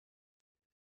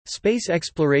Space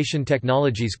Exploration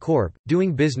Technologies Corp.,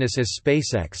 doing business as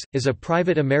SpaceX, is a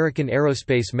private American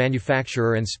aerospace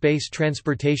manufacturer and space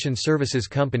transportation services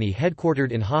company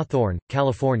headquartered in Hawthorne,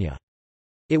 California.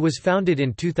 It was founded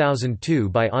in 2002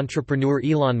 by entrepreneur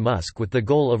Elon Musk with the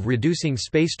goal of reducing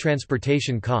space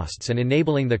transportation costs and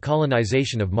enabling the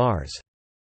colonization of Mars.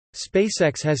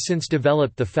 SpaceX has since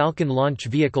developed the Falcon launch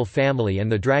vehicle family and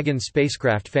the Dragon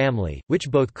spacecraft family, which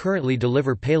both currently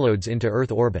deliver payloads into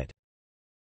Earth orbit.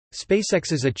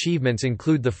 SpaceX's achievements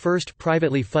include the first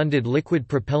privately funded liquid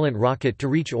propellant rocket to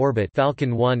reach orbit,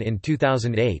 Falcon 1 in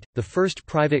 2008, the first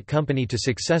private company to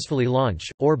successfully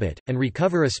launch, orbit, and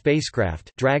recover a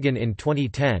spacecraft, Dragon in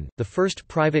 2010, the first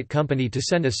private company to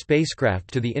send a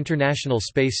spacecraft to the International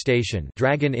Space Station,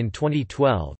 Dragon in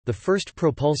 2012, the first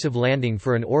propulsive landing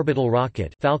for an orbital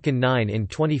rocket, Falcon 9 in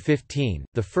 2015,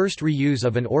 the first reuse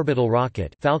of an orbital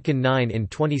rocket, Falcon 9 in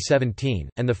 2017,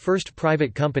 and the first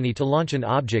private company to launch an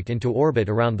object into orbit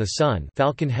around the Sun,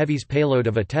 Falcon Heavy's payload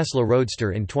of a Tesla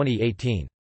Roadster in 2018.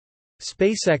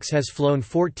 SpaceX has flown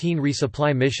 14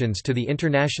 resupply missions to the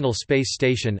International Space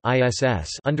Station (ISS)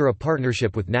 under a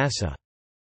partnership with NASA.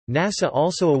 NASA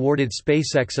also awarded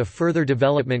SpaceX a further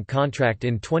development contract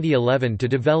in 2011 to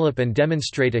develop and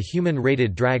demonstrate a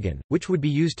human-rated Dragon, which would be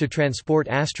used to transport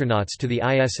astronauts to the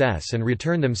ISS and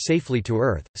return them safely to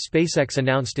Earth. SpaceX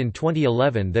announced in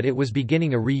 2011 that it was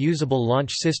beginning a reusable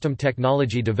launch system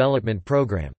technology development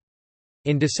program.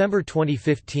 In December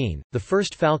 2015, the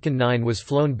first Falcon 9 was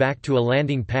flown back to a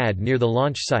landing pad near the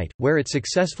launch site, where it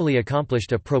successfully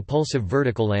accomplished a propulsive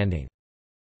vertical landing.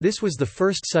 This was the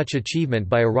first such achievement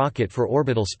by a rocket for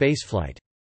orbital spaceflight.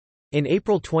 In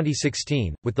April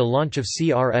 2016, with the launch of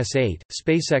CRS-8,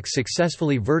 SpaceX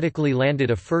successfully vertically landed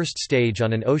a first stage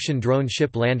on an ocean drone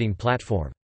ship landing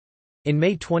platform. In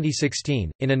May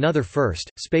 2016, in another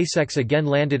first, SpaceX again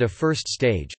landed a first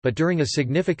stage, but during a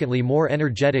significantly more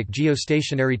energetic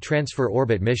geostationary transfer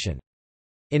orbit mission.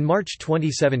 In March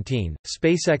 2017,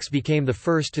 SpaceX became the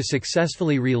first to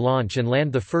successfully relaunch and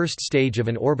land the first stage of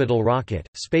an orbital rocket.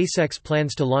 SpaceX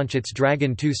plans to launch its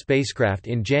Dragon 2 spacecraft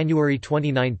in January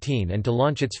 2019 and to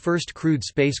launch its first crewed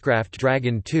spacecraft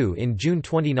Dragon 2 in June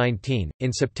 2019.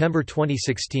 In September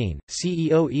 2016,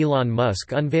 CEO Elon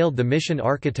Musk unveiled the mission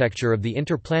architecture of the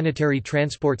Interplanetary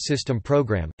Transport System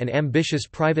program, an ambitious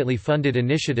privately funded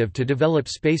initiative to develop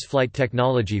spaceflight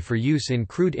technology for use in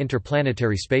crewed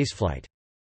interplanetary spaceflight.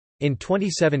 In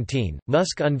 2017,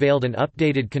 Musk unveiled an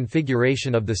updated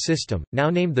configuration of the system, now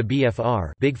named the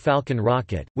BFR Big Falcon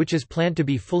rocket, which is planned to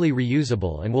be fully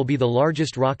reusable and will be the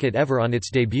largest rocket ever on its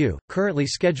debut, currently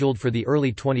scheduled for the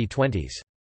early 2020s.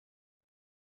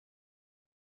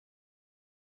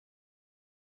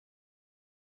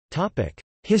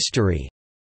 History.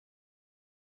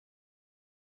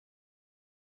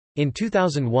 In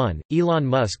 2001, Elon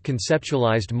Musk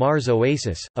conceptualized Mars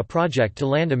Oasis, a project to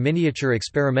land a miniature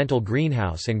experimental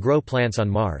greenhouse and grow plants on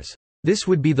Mars. This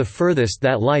would be the furthest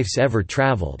that life's ever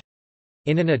traveled.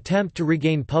 In an attempt to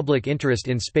regain public interest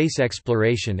in space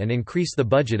exploration and increase the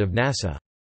budget of NASA.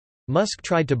 Musk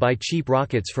tried to buy cheap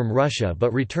rockets from Russia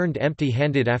but returned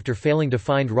empty-handed after failing to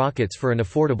find rockets for an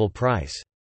affordable price.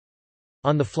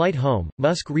 On the flight home,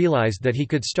 Musk realized that he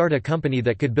could start a company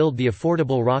that could build the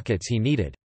affordable rockets he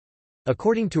needed.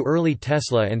 According to early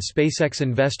Tesla and SpaceX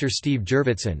investor Steve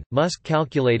Jurvetson, Musk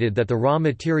calculated that the raw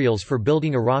materials for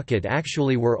building a rocket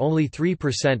actually were only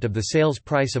 3% of the sales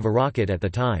price of a rocket at the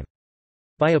time.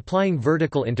 By applying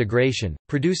vertical integration,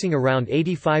 producing around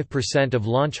 85% of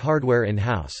launch hardware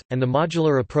in-house, and the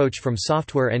modular approach from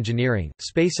software engineering,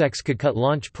 SpaceX could cut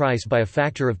launch price by a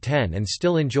factor of 10 and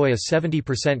still enjoy a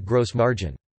 70% gross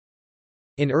margin.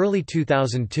 In early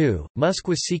 2002, Musk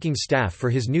was seeking staff for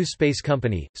his new space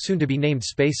company, soon to be named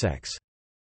SpaceX.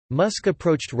 Musk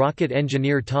approached rocket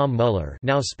engineer Tom Mueller,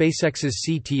 now SpaceX's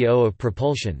CTO of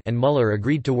propulsion, and Mueller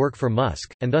agreed to work for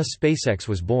Musk, and thus SpaceX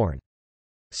was born.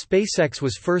 SpaceX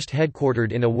was first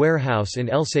headquartered in a warehouse in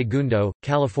El Segundo,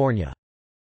 California.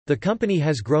 The company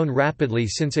has grown rapidly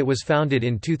since it was founded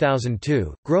in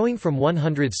 2002, growing from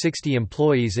 160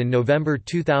 employees in November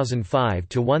 2005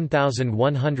 to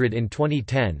 1,100 in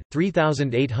 2010,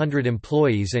 3,800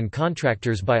 employees and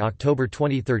contractors by October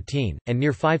 2013, and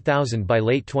near 5,000 by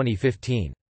late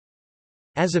 2015.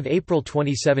 As of April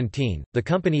 2017, the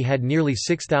company had nearly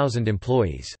 6,000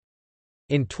 employees.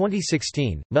 In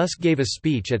 2016, Musk gave a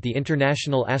speech at the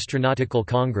International Astronautical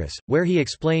Congress, where he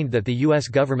explained that the U.S.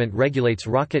 government regulates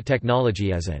rocket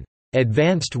technology as an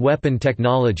advanced weapon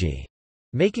technology,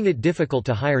 making it difficult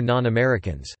to hire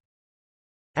non-Americans.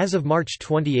 As of March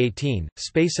 2018,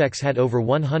 SpaceX had over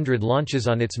 100 launches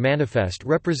on its manifest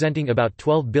representing about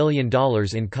 $12 billion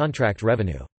in contract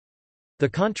revenue. The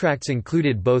contracts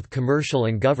included both commercial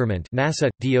and government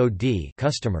NASA, DoD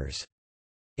customers.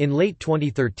 In late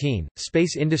 2013,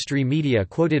 space industry media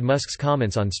quoted Musk's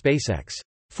comments on SpaceX,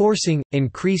 "forcing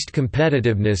increased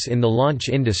competitiveness in the launch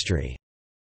industry."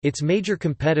 Its major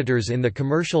competitors in the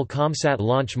commercial COMSAT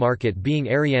launch market being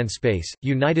Arianespace,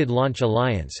 United Launch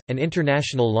Alliance, and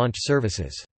International Launch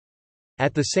Services.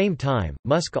 At the same time,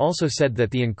 Musk also said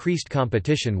that the increased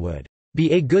competition would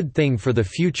be a good thing for the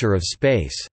future of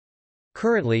space.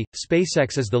 Currently,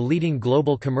 SpaceX is the leading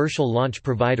global commercial launch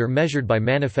provider measured by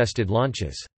manifested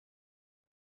launches.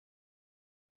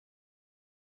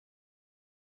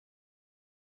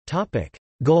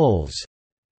 Goals.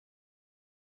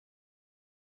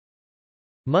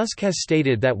 Musk has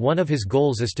stated that one of his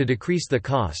goals is to decrease the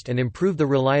cost and improve the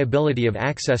reliability of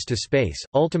access to space,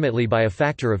 ultimately by a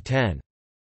factor of 10.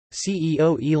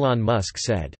 CEO Elon Musk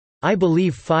said, "I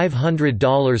believe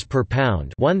 $500 per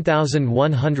pound,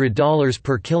 $1,100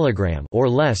 per kilogram or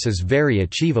less is very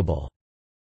achievable."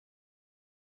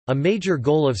 A major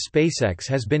goal of SpaceX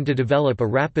has been to develop a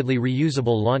rapidly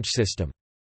reusable launch system.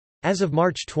 As of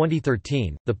March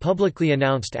 2013, the publicly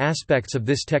announced aspects of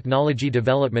this technology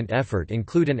development effort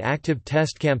include an active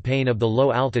test campaign of the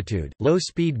low-altitude,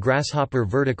 low-speed Grasshopper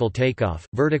vertical takeoff,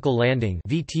 vertical landing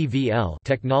 (VTVL)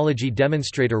 technology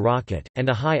demonstrator rocket, and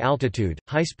a high-altitude,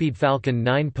 high-speed Falcon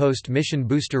 9 post-mission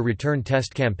booster return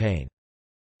test campaign.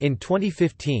 In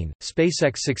 2015,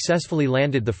 SpaceX successfully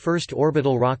landed the first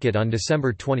orbital rocket on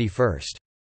December 21.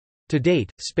 To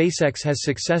date, SpaceX has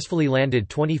successfully landed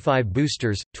 25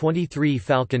 boosters, 23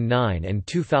 Falcon 9 and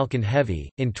 2 Falcon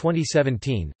Heavy. In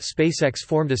 2017, SpaceX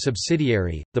formed a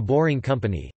subsidiary, the Boring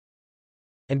Company,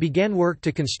 and began work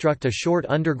to construct a short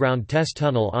underground test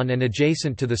tunnel on and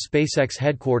adjacent to the SpaceX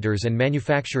headquarters and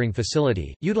manufacturing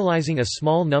facility, utilizing a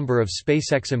small number of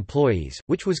SpaceX employees,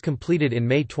 which was completed in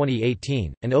May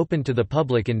 2018, and opened to the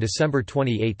public in December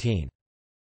 2018.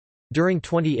 During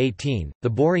 2018, the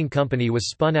Boring Company was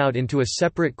spun out into a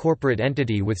separate corporate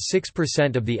entity with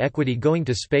 6% of the equity going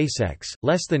to SpaceX,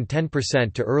 less than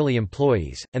 10% to early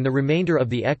employees, and the remainder of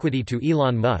the equity to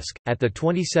Elon Musk. At the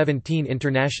 2017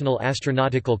 International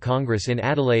Astronautical Congress in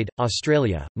Adelaide,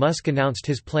 Australia, Musk announced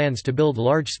his plans to build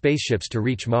large spaceships to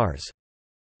reach Mars.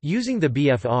 Using the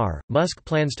BFR, Musk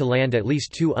plans to land at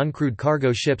least 2 uncrewed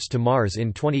cargo ships to Mars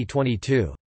in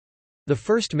 2022. The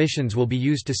first missions will be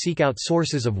used to seek out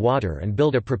sources of water and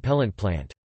build a propellant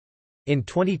plant. In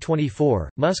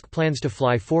 2024, Musk plans to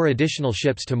fly 4 additional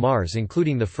ships to Mars,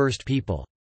 including the first people.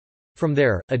 From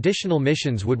there, additional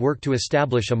missions would work to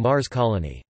establish a Mars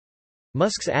colony.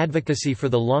 Musk's advocacy for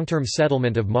the long-term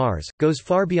settlement of Mars goes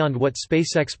far beyond what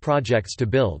SpaceX projects to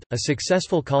build. A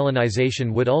successful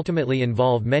colonization would ultimately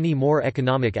involve many more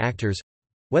economic actors,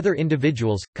 whether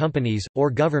individuals, companies, or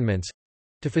governments,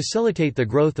 to facilitate the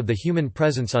growth of the human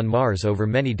presence on Mars over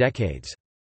many decades.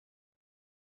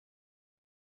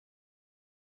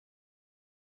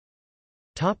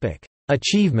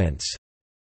 Achievements.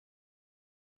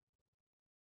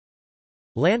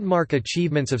 Landmark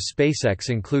achievements of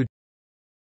SpaceX include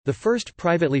the first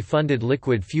privately funded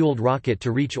liquid-fueled rocket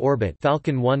to reach orbit,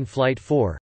 Falcon 9 Flight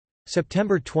 4,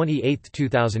 September 28,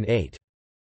 2008.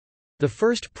 The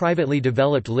first privately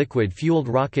developed liquid-fueled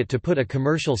rocket to put a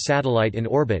commercial satellite in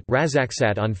orbit,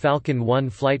 Kazakhstan, on Falcon 9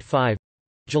 Flight 5,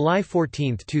 July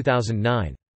 14,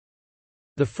 2009.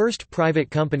 The first private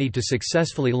company to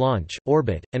successfully launch,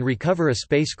 orbit, and recover a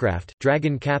spacecraft,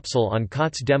 Dragon capsule on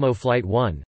COTS Demo Flight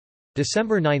 1,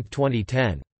 December 9,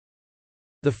 2010.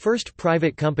 The first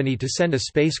private company to send a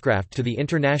spacecraft to the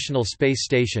International Space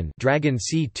Station, Dragon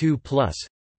C2+,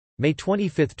 May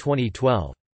 25,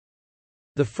 2012.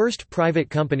 The first private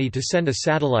company to send a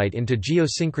satellite into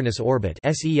geosynchronous orbit,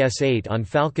 SES-8 on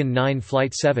Falcon 9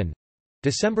 Flight 7,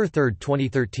 December 3,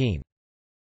 2013.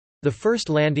 The first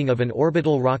landing of an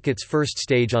orbital rocket's first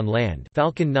stage on land,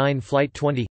 Falcon 9 Flight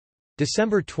 20,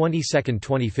 December 22,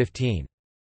 2015.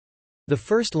 The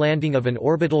first landing of an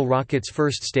orbital rocket's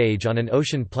first stage on an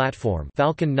ocean platform,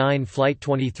 Falcon 9 Flight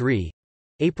 23,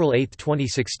 April 8,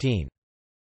 2016.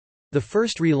 The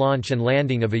first relaunch and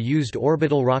landing of a used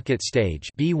orbital rocket stage,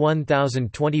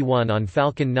 B1021 on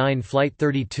Falcon 9 Flight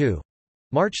 32,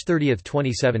 March 30,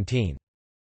 2017.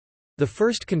 The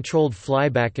first controlled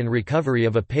flyback and recovery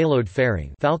of a payload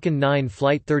fairing, Falcon 9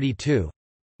 Flight 32,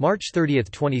 March 30,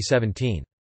 2017.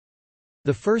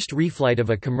 The first reflight of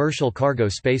a commercial cargo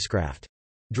spacecraft,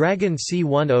 Dragon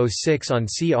C-106 on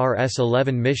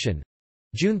CRS-11 mission,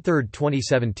 June 3,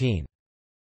 2017.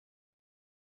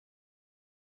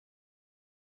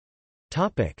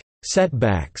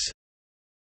 Setbacks.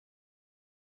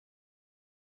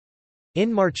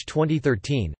 In March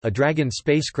 2013, a Dragon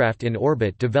spacecraft in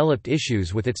orbit developed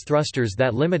issues with its thrusters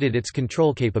that limited its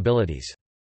control capabilities.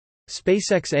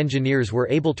 SpaceX engineers were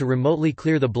able to remotely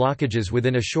clear the blockages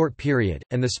within a short period,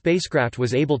 and the spacecraft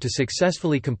was able to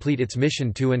successfully complete its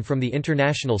mission to and from the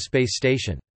International Space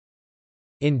Station.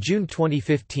 In June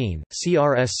 2015,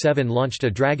 CRS-7 launched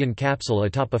a Dragon capsule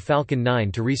atop a Falcon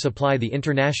 9 to resupply the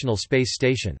International Space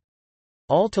Station.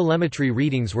 All telemetry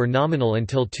readings were nominal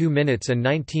until 2 minutes and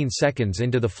 19 seconds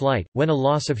into the flight, when a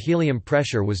loss of helium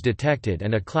pressure was detected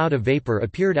and a cloud of vapor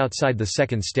appeared outside the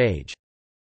second stage.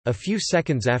 A few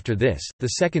seconds after this, the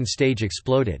second stage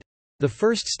exploded. The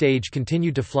first stage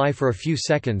continued to fly for a few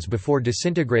seconds before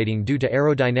disintegrating due to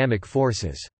aerodynamic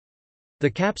forces.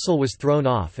 The capsule was thrown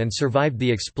off and survived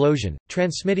the explosion,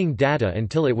 transmitting data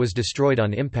until it was destroyed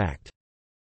on impact.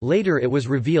 Later it was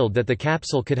revealed that the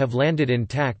capsule could have landed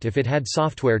intact if it had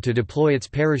software to deploy its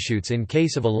parachutes in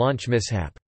case of a launch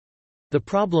mishap. The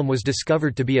problem was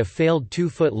discovered to be a failed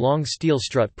 2-foot-long steel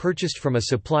strut purchased from a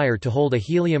supplier to hold a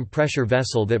helium pressure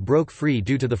vessel that broke free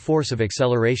due to the force of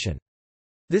acceleration.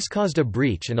 This caused a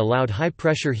breach and allowed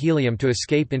high-pressure helium to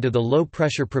escape into the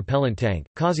low-pressure propellant tank,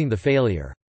 causing the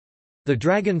failure. The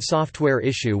Dragon software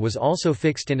issue was also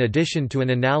fixed in addition to an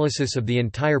analysis of the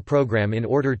entire program in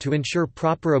order to ensure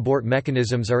proper abort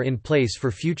mechanisms are in place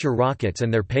for future rockets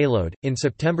and their payload. In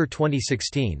September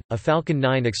 2016, a Falcon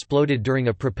 9 exploded during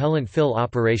a propellant fill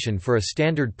operation for a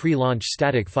standard pre-launch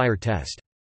static fire test.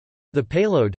 The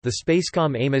payload, the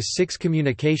Spacecom Amos 6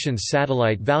 communications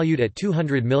satellite valued at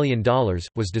 $200 million,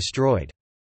 was destroyed.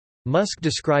 Musk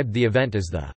described the event as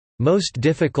the most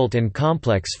difficult and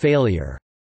complex failure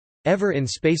ever in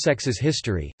SpaceX's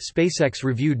history. SpaceX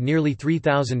reviewed nearly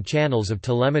 3,000 channels of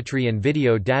telemetry and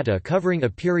video data covering a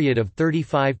period of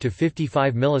 35 to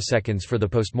 55 milliseconds for the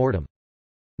postmortem.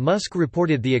 Musk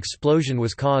reported the explosion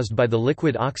was caused by the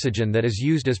liquid oxygen that is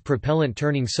used as propellant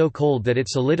turning so cold that it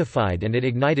solidified and it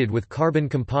ignited with carbon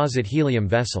composite helium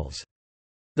vessels.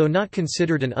 Though not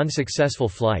considered an unsuccessful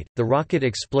flight, the rocket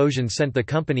explosion sent the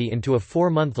company into a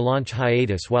 4-month launch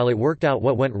hiatus while it worked out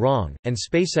what went wrong, and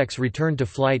SpaceX returned to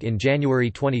flight in January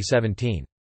 2017.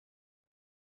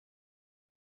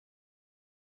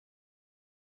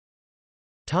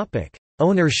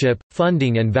 Ownership,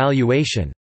 funding and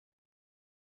valuation.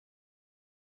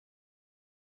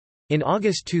 In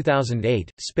August 2008,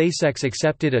 SpaceX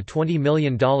accepted a $20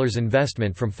 million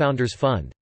investment from Founders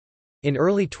Fund. In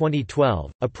early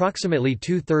 2012, approximately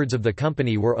two-thirds of the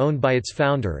company were owned by its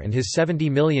founder, and his 70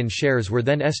 million shares were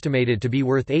then estimated to be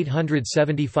worth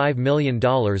 $875 million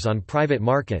on private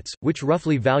markets, which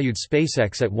roughly valued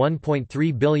SpaceX at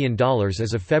 $1.3 billion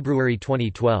as of February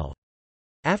 2012.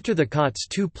 After the COTS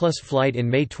 2+ flight in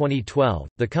May 2012,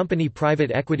 the company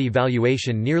private equity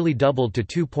valuation nearly doubled to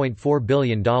 $2.4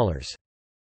 billion.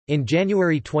 In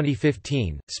January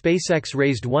 2015, SpaceX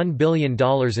raised $1 billion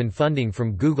in funding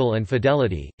from Google and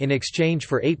Fidelity, in exchange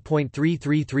for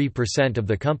 8.333% of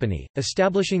the company,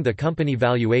 establishing the company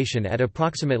valuation at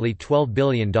approximately $12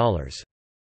 billion.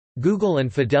 Google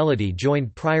and Fidelity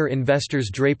joined prior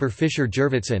investors Draper Fisher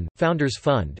Jurvetson, Founders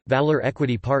Fund, Valor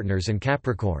Equity Partners and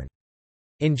Capricorn.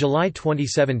 In July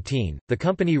 2017, the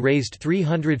company raised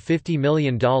 $350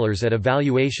 million at a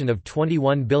valuation of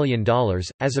 $21 billion.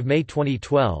 As of May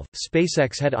 2012,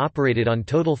 SpaceX had operated on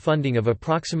total funding of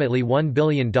approximately $1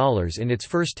 billion in its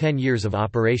first 10 years of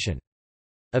operation.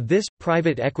 Of this,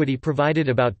 private equity provided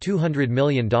about $200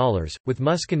 million, with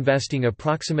Musk investing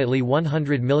approximately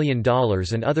 $100 million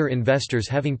and other investors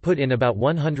having put in about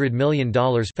 $100 million.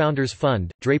 Founders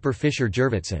Fund, Draper Fisher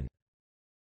Jurvetson.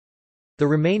 The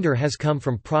remainder has come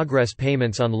from progress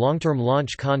payments on long-term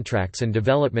launch contracts and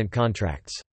development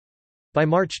contracts. By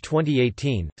March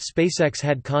 2018, SpaceX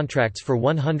had contracts for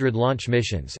 100 launch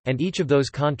missions, and each of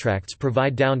those contracts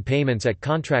provide down payments at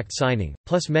contract signing,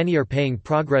 plus many are paying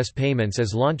progress payments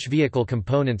as launch vehicle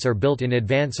components are built in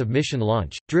advance of mission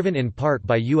launch, driven in part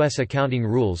by U.S. accounting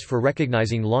rules for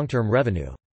recognizing long-term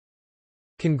revenue.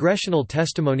 Congressional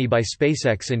testimony by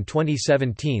SpaceX in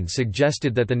 2017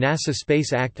 suggested that the NASA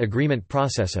Space Act agreement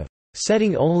process of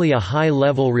setting only a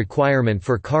high-level requirement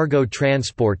for cargo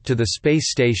transport to the space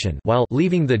station while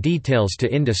leaving the details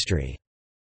to industry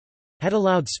had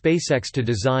allowed SpaceX to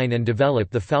design and develop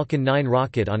the Falcon 9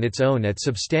 rocket on its own at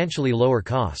substantially lower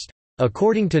cost.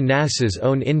 According to NASA's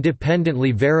own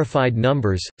independently verified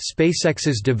numbers,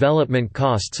 SpaceX's development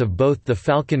costs of both the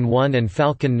Falcon 1 and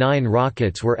Falcon 9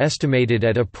 rockets were estimated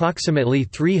at approximately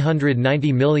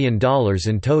 $390 million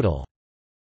in total.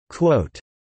 Quote,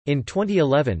 In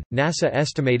 2011, NASA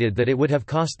estimated that it would have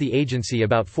cost the agency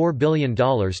about $4 billion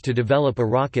to develop a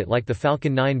rocket like the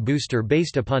Falcon 9 booster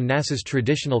based upon NASA's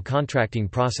traditional contracting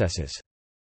processes.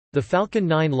 The Falcon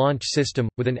 9 launch system,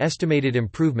 with an estimated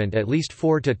improvement at least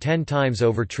 4 to 10 times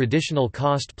over traditional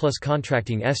cost plus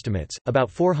contracting estimates,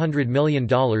 about $400 million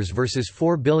versus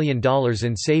 $4 billion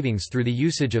in savings through the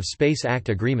usage of Space Act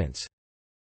agreements.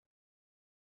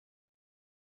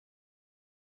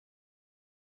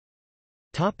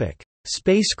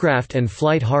 Spacecraft and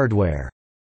flight hardware.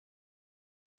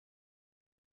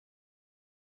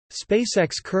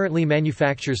 SpaceX currently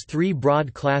manufactures three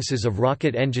broad classes of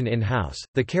rocket engine in-house,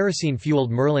 the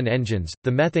kerosene-fueled Merlin engines,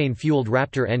 the methane-fueled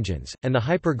Raptor engines, and the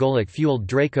hypergolic-fueled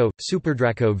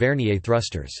Draco/Superdraco Vernier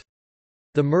thrusters.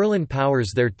 The Merlin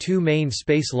powers their two main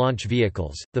space launch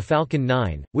vehicles, the Falcon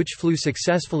 9, which flew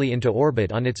successfully into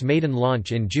orbit on its maiden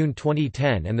launch in June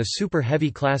 2010, and the Super Heavy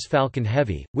class Falcon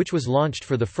Heavy, which was launched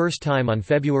for the first time on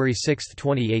February 6,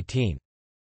 2018.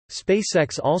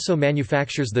 SpaceX also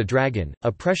manufactures the Dragon,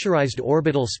 a pressurized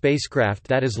orbital spacecraft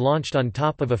that is launched on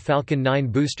top of a Falcon 9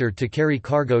 booster to carry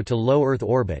cargo to low Earth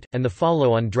orbit, and the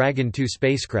follow-on Dragon 2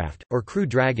 spacecraft, or Crew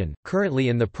Dragon, currently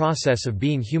in the process of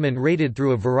being human-rated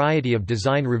through a variety of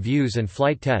design reviews and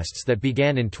flight tests that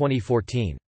began in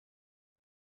 2014.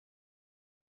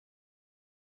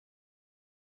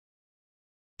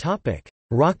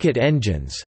 Rocket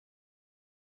engines.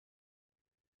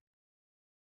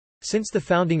 Since the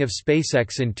founding of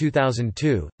SpaceX in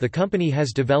 2002, the company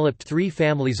has developed three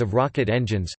families of rocket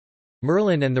engines: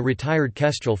 Merlin and the retired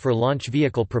Kestrel for launch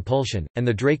vehicle propulsion, and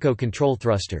the Draco control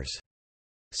thrusters.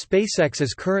 SpaceX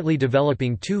is currently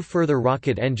developing two further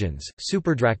rocket engines,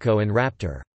 SuperDraco and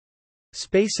Raptor.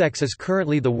 SpaceX is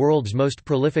currently the world's most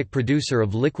prolific producer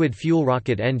of liquid fuel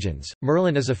rocket engines.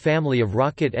 Merlin is a family of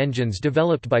rocket engines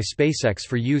developed by SpaceX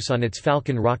for use on its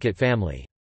Falcon rocket family.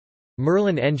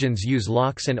 Merlin engines use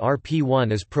LOX and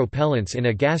RP-1 as propellants in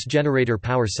a gas generator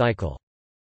power cycle.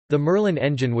 The Merlin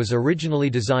engine was originally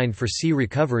designed for sea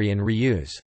recovery and reuse.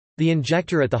 The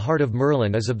injector at the heart of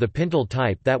Merlin is of the pintle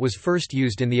type that was first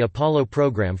used in the Apollo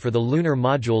program for the Lunar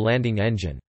Module landing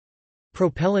engine.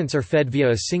 Propellants are fed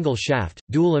via a single shaft,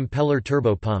 dual-impeller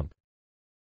turbo pump.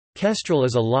 Kestrel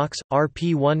is a LOX,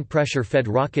 RP-1 pressure-fed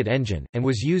rocket engine, and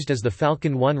was used as the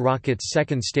Falcon 1 rocket's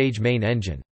second-stage main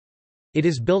engine. It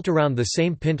is built around the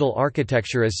same pintle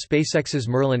architecture as SpaceX's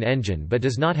Merlin engine but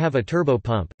does not have a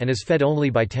turbopump, and is fed only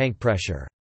by tank pressure.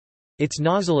 Its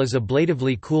nozzle is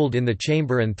ablatively cooled in the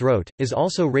chamber and throat, is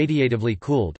also radiatively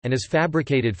cooled, and is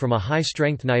fabricated from a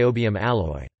high-strength niobium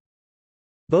alloy.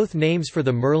 Both names for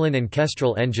the Merlin and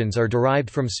Kestrel engines are derived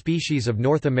from species of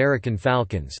North American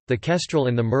falcons. The Kestrel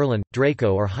and the Merlin,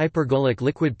 Draco are hypergolic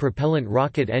liquid propellant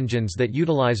rocket engines that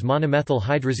utilize monomethyl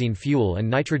hydrazine fuel and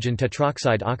nitrogen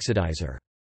tetroxide oxidizer.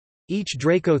 Each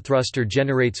Draco thruster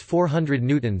generates 400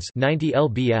 newtons (90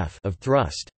 lbf) of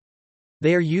thrust.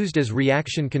 They are used as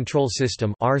reaction control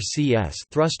system (RCS)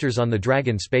 thrusters on the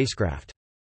Dragon spacecraft.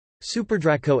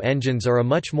 SuperDraco engines are a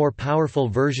much more powerful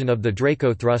version of the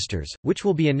Draco thrusters, which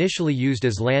will be initially used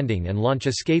as landing and launch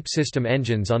escape system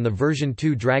engines on the version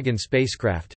 2 Dragon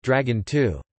spacecraft, Dragon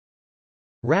 2.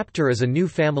 Raptor is a new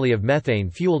family of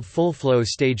methane-fueled full-flow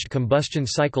staged combustion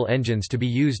cycle engines to be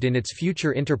used in its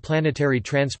future interplanetary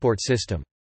transport system.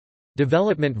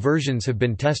 Development versions have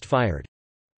been test-fired.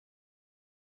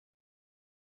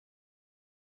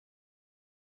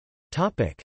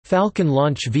 Falcon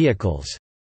launch vehicles.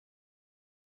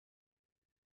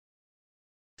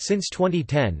 Since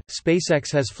 2010,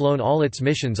 SpaceX has flown all its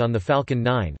missions on the Falcon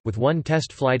 9, with one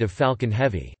test flight of Falcon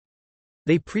Heavy.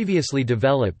 They previously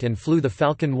developed and flew the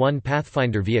Falcon 1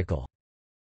 Pathfinder vehicle.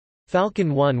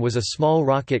 Falcon 1 was a small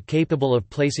rocket capable of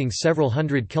placing several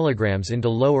hundred kilograms into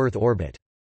low Earth orbit.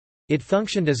 It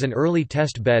functioned as an early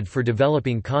test bed for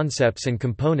developing concepts and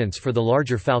components for the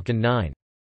larger Falcon 9.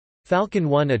 Falcon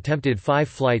 1 attempted 5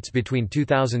 flights between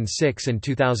 2006 and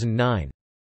 2009.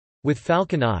 With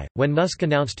Falcon I, when Musk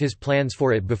announced his plans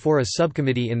for it before a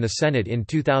subcommittee in the Senate in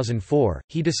 2004,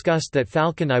 he discussed that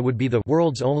Falcon I would be the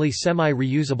world's only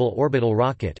semi-reusable orbital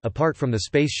rocket apart from the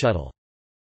Space Shuttle.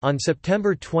 On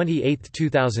September 28,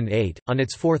 2008, on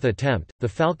its fourth attempt, the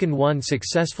Falcon 1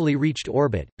 successfully reached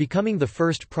orbit, becoming the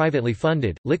first privately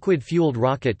funded, liquid-fueled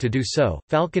rocket to do so.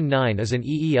 Falcon 9 is an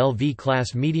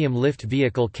EELV-class medium-lift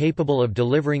vehicle capable of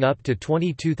delivering up to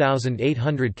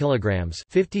 22,800 kilograms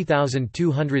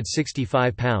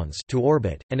 (50,265 pounds) to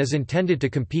orbit, and is intended to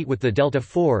compete with the Delta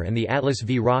IV and the Atlas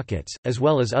V rockets, as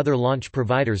well as other launch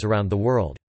providers around the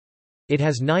world. It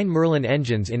has 9 Merlin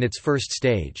engines in its first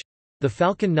stage. The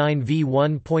Falcon 9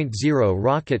 V1.0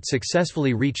 rocket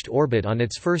successfully reached orbit on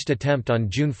its first attempt on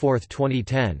June 4,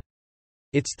 2010.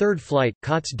 Its third flight,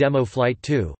 COTS Demo Flight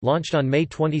 2, launched on May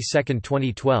 22,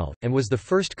 2012, and was the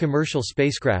first commercial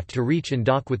spacecraft to reach and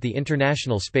dock with the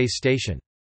International Space Station.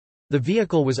 The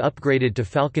vehicle was upgraded to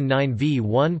Falcon 9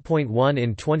 V1.1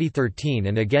 in 2013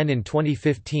 and again in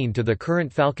 2015 to the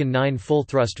current Falcon 9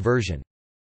 full-thrust version.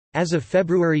 As of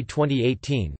February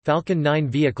 2018, Falcon 9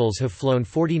 vehicles have flown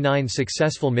 49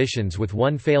 successful missions with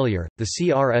one failure, the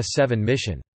CRS-7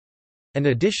 mission. An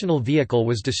additional vehicle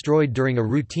was destroyed during a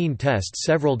routine test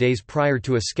several days prior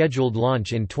to a scheduled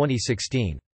launch in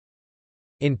 2016.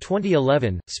 In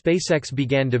 2011, SpaceX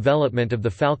began development of the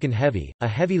Falcon Heavy, a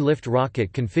heavy-lift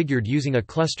rocket configured using a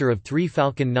cluster of 3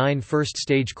 Falcon 9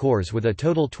 first-stage cores with a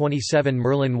total 27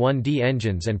 Merlin 1D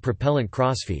engines and propellant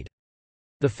crossfeed.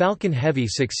 The Falcon Heavy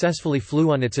successfully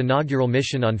flew on its inaugural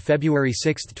mission on February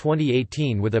 6,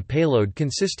 2018 with a payload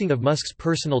consisting of Musk's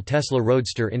personal Tesla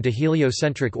Roadster into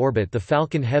heliocentric orbit. The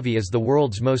Falcon Heavy is the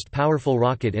world's most powerful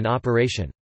rocket in operation.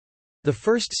 The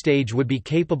first stage would be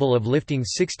capable of lifting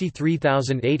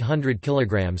 63,800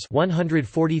 kilograms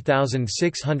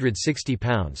 (140,660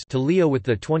 pounds) to LEO with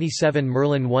the 27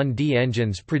 Merlin 1D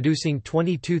engines producing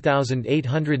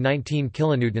 22,819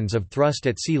 kilonewtons of thrust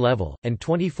at sea level, and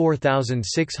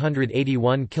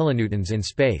 24,681 kilonewtons in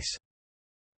space.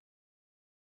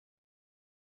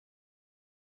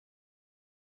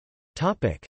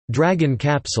 Dragon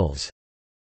capsules.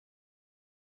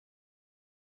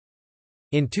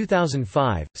 In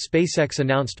 2005, SpaceX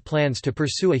announced plans to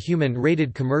pursue a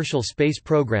human-rated commercial space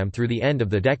program through the end of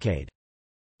the decade.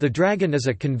 The Dragon is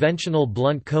a conventional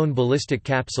blunt cone ballistic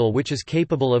capsule which is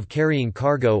capable of carrying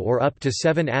cargo or up to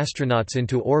 7 astronauts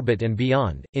into orbit and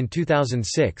beyond. In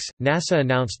 2006, NASA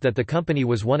announced that the company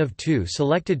was one of 2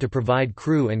 selected to provide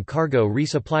crew and cargo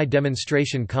resupply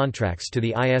demonstration contracts to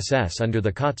the ISS under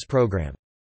the COTS program.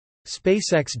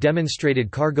 SpaceX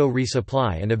demonstrated cargo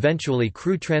resupply and eventually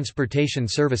crew transportation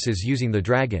services using the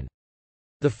Dragon.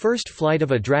 The first flight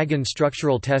of a Dragon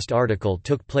structural test article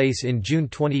took place in June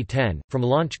 2010, from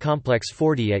Launch Complex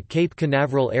 40 at Cape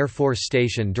Canaveral Air Force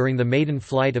Station during the maiden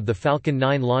flight of the Falcon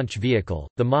 9 launch vehicle.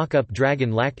 The mock-up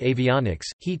Dragon lacked avionics,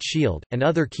 heat shield, and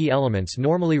other key elements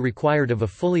normally required of a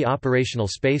fully operational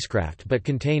spacecraft but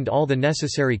contained all the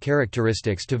necessary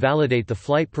characteristics to validate the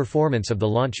flight performance of the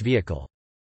launch vehicle.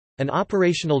 An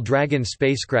operational Dragon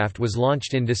spacecraft was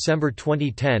launched in December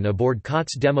 2010 aboard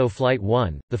COTS Demo Flight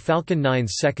 1, the Falcon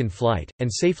 9's second flight,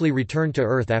 and safely returned to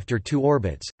Earth after 2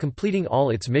 orbits, completing all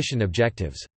its mission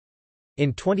objectives.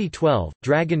 In 2012,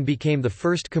 Dragon became the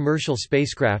first commercial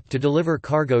spacecraft to deliver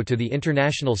cargo to the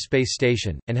International Space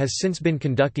Station, and has since been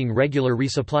conducting regular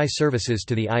resupply services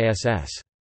to the ISS.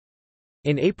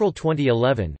 In April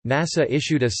 2011, NASA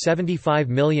issued a $75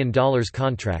 million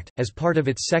contract, as part of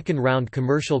its second-round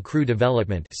Commercial Crew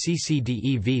Development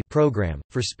program,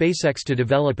 for SpaceX to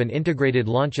develop an integrated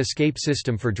launch escape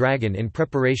system for Dragon in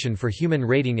preparation for human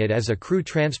rating it as a crew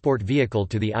transport vehicle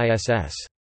to the ISS.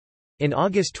 In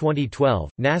August 2012,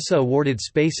 NASA awarded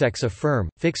SpaceX a firm,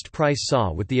 fixed-price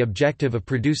SAW with the objective of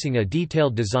producing a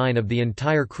detailed design of the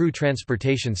entire crew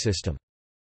transportation system.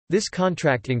 This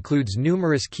contract includes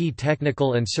numerous key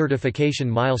technical and certification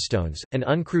milestones, an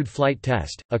uncrewed flight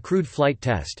test, a crewed flight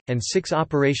test, and 6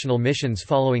 operational missions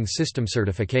following system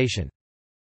certification.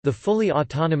 The fully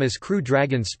autonomous Crew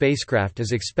Dragon spacecraft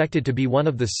is expected to be one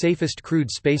of the safest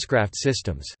crewed spacecraft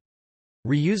systems.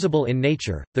 Reusable in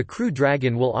nature, the Crew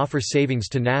Dragon will offer savings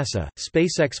to NASA.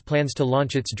 SpaceX plans to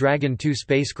launch its Dragon 2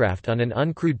 spacecraft on an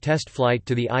uncrewed test flight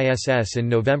to the ISS in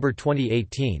November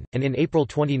 2018, and in April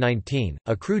 2019,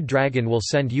 a crewed Dragon will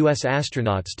send U.S.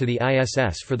 astronauts to the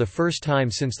ISS for the first time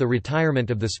since the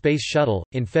retirement of the Space Shuttle.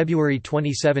 In February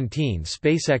 2017,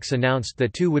 SpaceX announced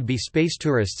that 2 would-be space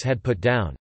tourists had put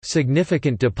down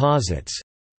significant deposits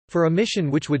for a mission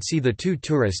which would see the 2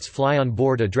 tourists fly on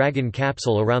board a Dragon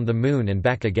capsule around the Moon and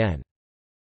back again.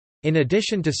 In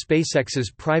addition to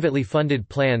SpaceX's privately funded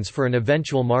plans for an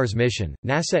eventual Mars mission,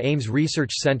 NASA Ames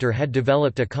Research Center had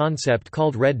developed a concept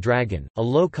called Red Dragon, a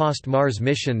low-cost Mars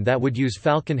mission that would use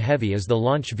Falcon Heavy as the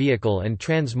launch vehicle and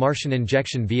trans-Martian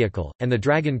injection vehicle, and the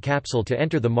Dragon capsule to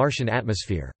enter the Martian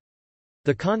atmosphere.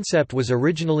 The concept was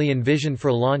originally envisioned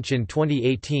for launch in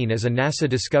 2018 as a NASA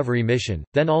Discovery mission,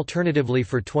 then alternatively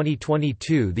for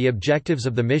 2022 the objectives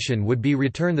of the mission would be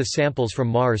return the samples from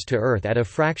Mars to Earth at a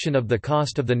fraction of the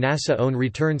cost of the NASA-owned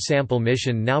return sample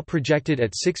mission now projected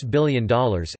at $6 billion.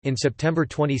 In September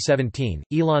 2017,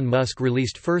 Elon Musk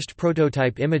released first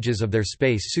prototype images of their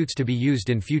space suits to be used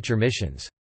in future missions.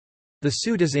 The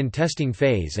suit is in testing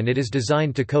phase and it is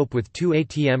designed to cope with 2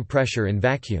 atm pressure in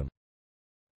vacuum.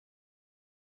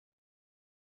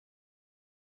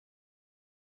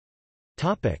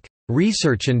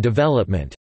 Research and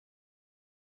development.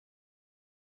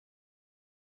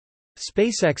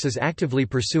 SpaceX is actively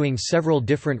pursuing several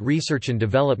different research and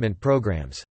development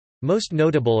programs. Most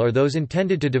notable are those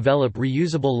intended to develop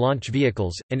reusable launch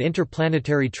vehicles, an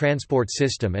interplanetary transport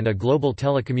system and a global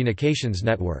telecommunications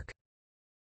network.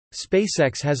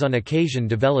 SpaceX has on occasion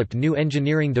developed new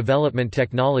engineering development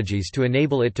technologies to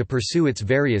enable it to pursue its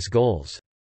various goals.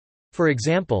 For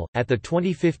example, at the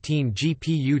 2015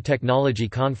 GPU Technology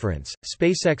Conference,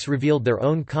 SpaceX revealed their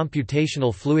own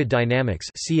computational fluid dynamics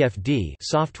 (CFD)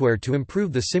 software to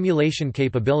improve the simulation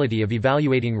capability of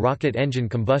evaluating rocket engine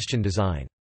combustion design.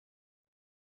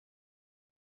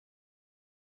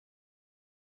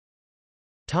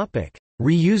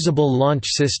 Reusable launch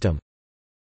system.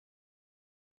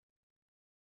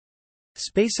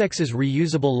 SpaceX's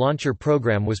reusable launcher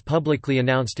program was publicly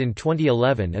announced in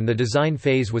 2011 and the design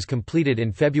phase was completed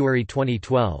in February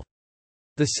 2012.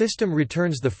 The system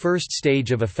returns the first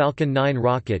stage of a Falcon 9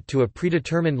 rocket to a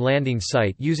predetermined landing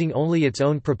site using only its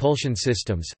own propulsion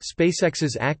systems.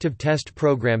 SpaceX's active test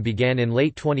program began in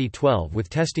late 2012 with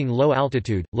testing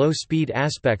low-altitude, low-speed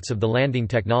aspects of the landing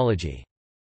technology.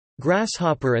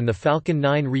 Grasshopper and the Falcon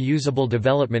 9 Reusable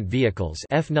Development Vehicles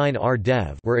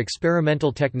F9RDEV were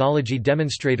experimental technology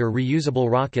demonstrator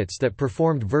reusable rockets that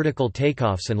performed vertical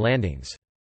takeoffs and landings.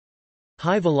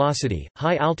 High-velocity,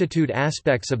 high-altitude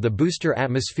aspects of the booster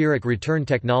atmospheric return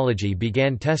technology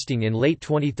began testing in late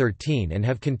 2013 and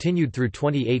have continued through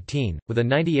 2018, with a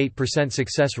 98%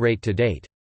 success rate to date.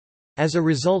 As a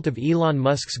result of Elon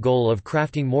Musk's goal of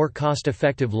crafting more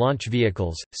cost-effective launch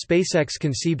vehicles, SpaceX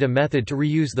conceived a method to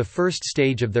reuse the first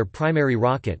stage of their primary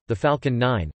rocket, the Falcon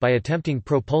 9, by attempting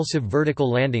propulsive vertical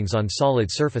landings on solid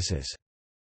surfaces.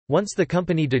 Once the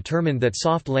company determined that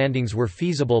soft landings were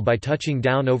feasible by touching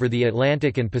down over the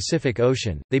Atlantic and Pacific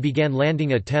Ocean, they began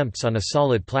landing attempts on a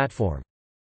solid platform.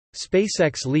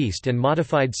 SpaceX leased and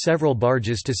modified several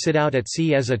barges to sit out at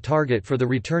sea as a target for the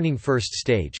returning first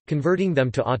stage, converting them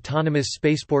to autonomous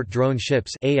spaceport drone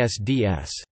ships (ASDS).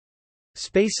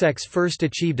 SpaceX first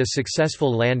achieved a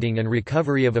successful landing and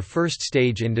recovery of a first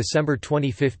stage in December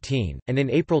 2015, and in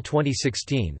April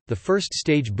 2016, the first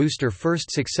stage booster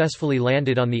first successfully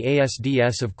landed on the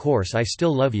ASDS. Of course, I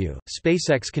Still Love You.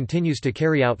 SpaceX continues to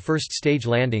carry out first stage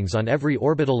landings on every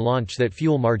orbital launch that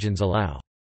fuel margins allow.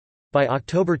 By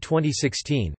October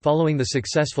 2016, following the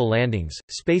successful landings,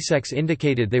 SpaceX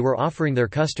indicated they were offering their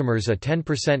customers a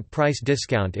 10% price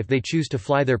discount if they choose to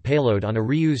fly their payload on a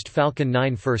reused Falcon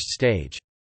 9 first stage.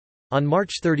 On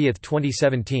March 30,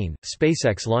 2017,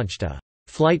 SpaceX launched a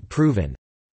flight-proven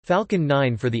Falcon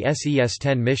 9 for the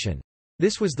SES-10 mission.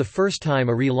 This was the first time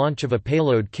a relaunch of a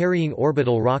payload-carrying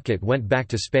orbital rocket went back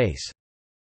to space.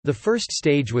 The first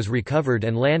stage was recovered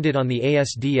and landed on the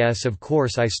ASDS. Of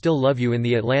Course I Still Love You in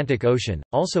the Atlantic Ocean,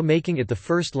 also making it the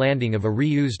first landing of a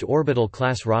reused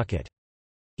orbital-class rocket.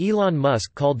 Elon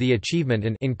Musk called the achievement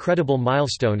an incredible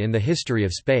milestone in the history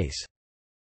of space.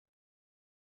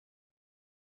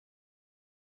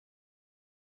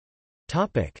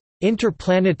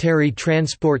 Interplanetary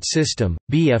Transport System,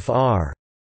 BFR.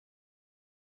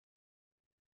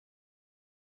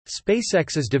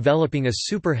 SpaceX is developing a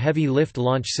super heavy lift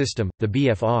launch system, the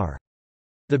BFR.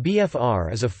 The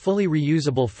BFR is a fully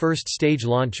reusable first-stage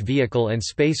launch vehicle and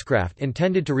spacecraft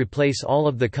intended to replace all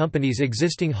of the company's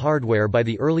existing hardware by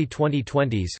the early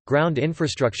 2020s, ground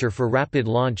infrastructure for rapid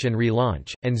launch and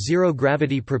relaunch, and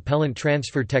zero-gravity propellant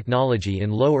transfer technology in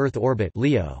low Earth orbit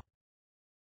 (LEO).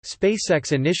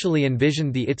 SpaceX initially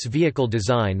envisioned its vehicle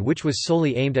design, which was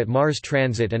solely aimed at Mars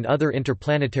transit and other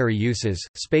interplanetary uses.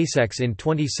 SpaceX in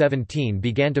 2017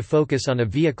 began to focus on a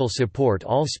vehicle support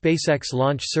all SpaceX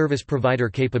launch service provider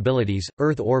capabilities,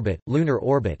 Earth orbit, lunar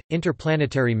orbit,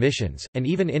 interplanetary missions, and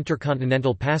even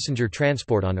intercontinental passenger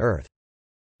transport on Earth.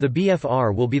 The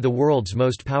BFR will be the world's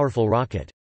most powerful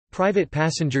rocket. Private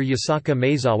passenger Yusaku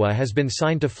Maezawa has been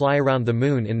signed to fly around the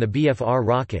Moon in the BFR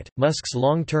rocket. Musk's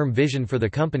long-term vision for the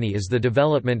company is the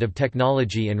development of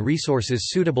technology and resources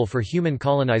suitable for human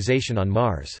colonization on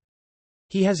Mars.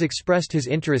 He has expressed his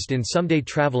interest in someday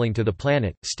traveling to the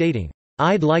planet, stating,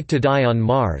 "I'd like to die on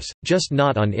Mars, just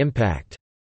not on impact."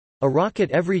 A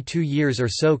rocket every 2 years or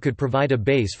so could provide a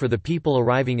base for the people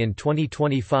arriving in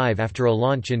 2025 after a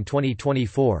launch in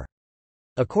 2024.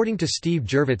 According to Steve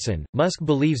Jurvetson, Musk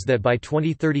believes that by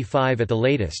 2035 at the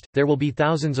latest, there will be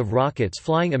thousands of rockets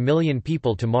flying 1 million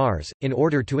people to Mars, in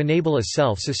order to enable a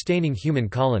self-sustaining human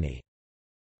colony.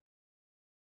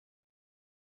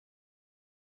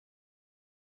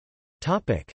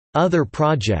 Other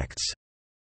projects.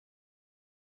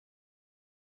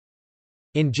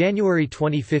 In January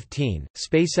 2015,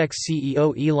 SpaceX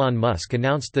CEO Elon Musk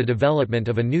announced the development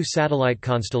of a new satellite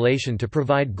constellation to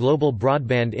provide global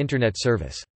broadband Internet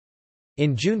service.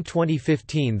 In June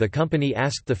 2015, the company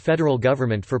asked the federal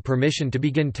government for permission to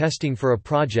begin testing for a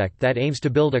project that aims to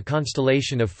build a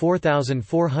constellation of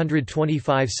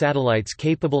 4,425 satellites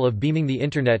capable of beaming the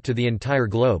Internet to the entire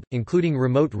globe, including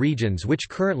remote regions which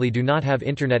currently do not have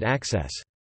Internet access.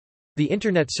 The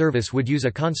Internet service would use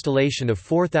a constellation of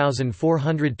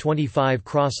 4,425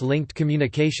 cross-linked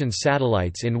communications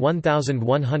satellites in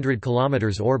 1,100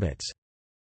 km orbits.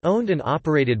 Owned and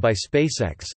operated by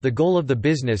SpaceX, the goal of the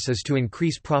business is to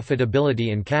increase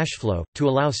profitability and cash flow, to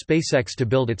allow SpaceX to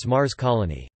build its Mars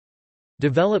colony.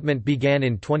 Development began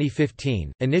in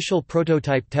 2015. Initial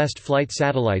prototype test flight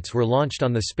satellites were launched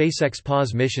on the SpaceX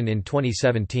PAWS mission in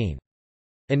 2017.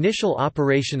 Initial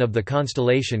operation of the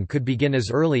constellation could begin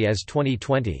as early as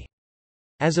 2020.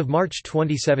 As of March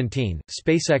 2017,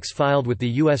 SpaceX filed with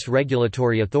the U.S.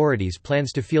 regulatory authorities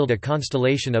plans to field a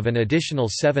constellation of an additional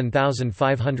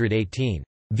 7,518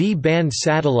 V-band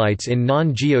satellites in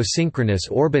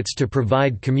non-geosynchronous orbits to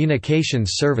provide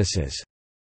communications services,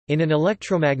 in an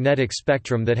electromagnetic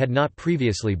spectrum that had not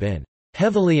previously been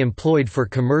heavily employed for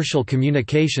commercial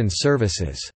communications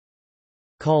services,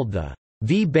 called the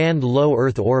V-band Low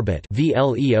Earth Orbit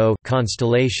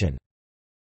constellation.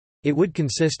 It would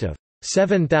consist of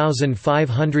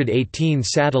 7,518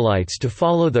 satellites to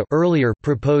follow the earlier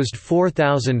proposed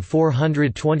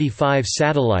 4,425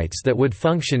 satellites that would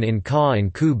function in Ka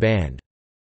and Ku band.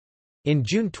 In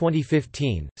June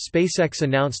 2015, SpaceX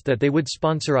announced that they would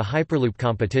sponsor a Hyperloop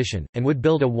competition, and would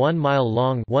build a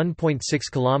 1-mile-long (1.6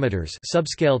 kilometers)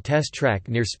 subscale test track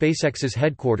near SpaceX's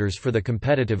headquarters for the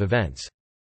competitive events.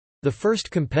 The first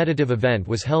competitive event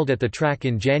was held at the track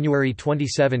in January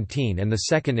 2017 and the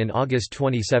second in August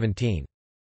 2017.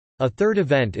 A third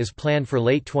event is planned for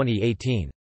late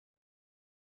 2018.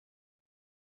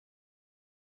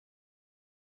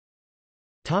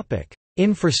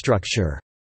 Infrastructure.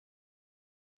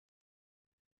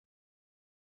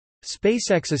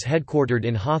 SpaceX is headquartered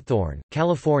in Hawthorne,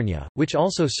 California, which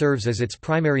also serves as its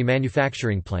primary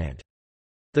manufacturing plant.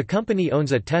 The company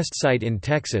owns a test site in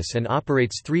Texas and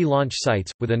operates 3 launch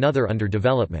sites, with another under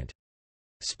development.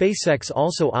 SpaceX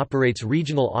also operates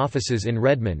regional offices in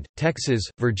Redmond, Texas,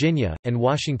 Virginia, and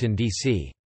Washington,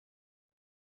 D.C.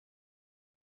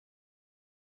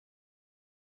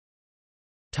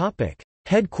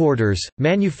 Headquarters,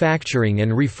 manufacturing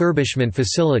and refurbishment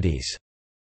facilities.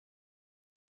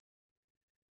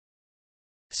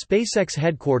 SpaceX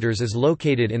headquarters is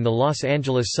located in the Los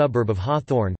Angeles suburb of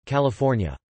Hawthorne,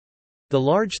 California. The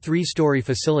large 3-story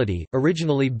facility,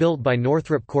 originally built by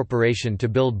Northrop Corporation to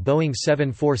build Boeing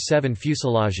 747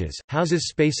 fuselages,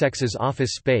 houses SpaceX's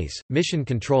office space, mission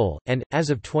control, and, as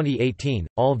of 2018,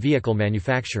 all vehicle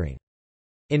manufacturing.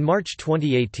 In March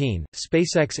 2018,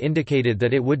 SpaceX indicated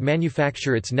that it would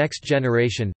manufacture its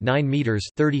next-generation, 9 meters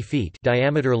 (30 feet)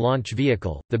 diameter launch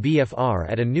vehicle, the BFR,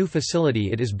 at a new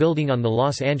facility it is building on the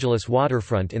Los Angeles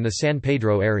waterfront in the San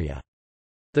Pedro area.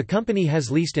 The company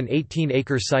has leased an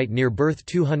 18-acre site near Berth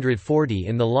 240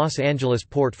 in the Los Angeles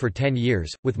port for 10 years,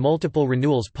 with multiple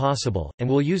renewals possible, and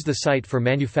will use the site for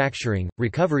manufacturing,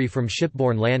 recovery from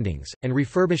shipborne landings, and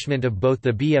refurbishment of both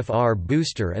the BFR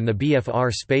booster and the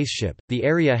BFR spaceship. The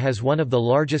area has one of the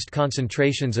largest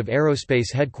concentrations of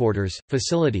aerospace headquarters,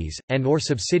 facilities, and/or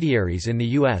subsidiaries in the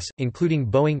U.S., including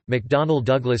Boeing, McDonnell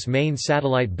Douglas main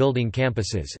satellite building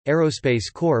campuses,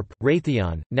 Aerospace Corp.,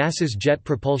 Raytheon, NASA's Jet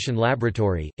Propulsion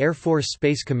Laboratory, Air Force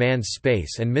Space Command's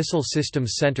Space and Missile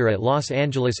Systems Center at Los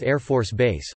Angeles Air Force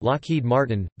Base, Lockheed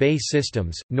Martin, BAE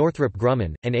Systems, Northrop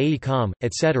Grumman, and AECOM,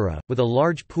 etc. With a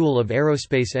large pool of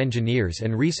aerospace engineers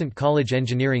and recent college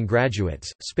engineering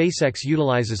graduates, SpaceX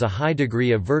utilizes a high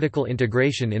degree of vertical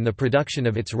integration in the production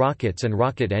of its rockets and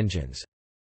rocket engines.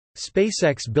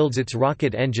 SpaceX builds its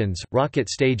rocket engines, rocket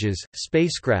stages,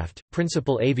 spacecraft,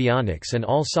 principal avionics and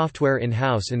all software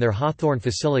in-house in their Hawthorne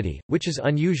facility, which is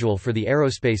unusual for the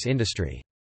aerospace industry.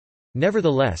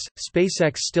 Nevertheless,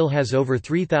 SpaceX still has over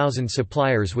 3,000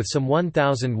 suppliers, with some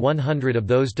 1,100 of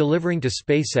those delivering to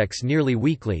SpaceX nearly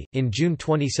weekly. In June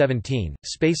 2017,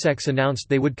 SpaceX announced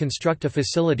they would construct a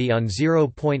facility on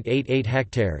 0.88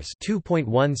 hectares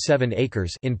 (2.17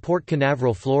 acres) in Port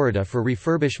Canaveral, Florida for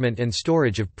refurbishment and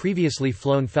storage of previously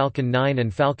flown Falcon 9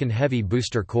 and Falcon Heavy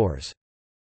booster cores.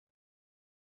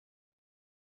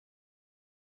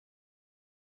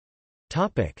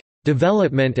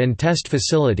 Development and test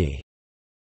facility.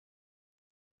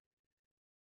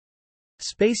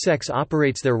 SpaceX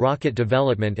operates their rocket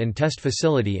development and test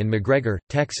facility in McGregor,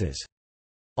 Texas.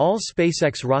 All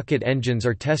SpaceX rocket engines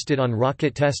are tested on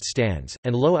rocket test stands,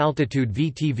 and low-altitude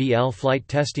VTVL flight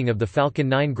testing of the Falcon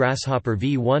 9 Grasshopper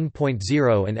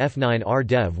V1.0 and F9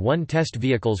 RDEV-1 test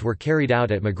vehicles were carried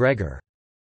out at McGregor.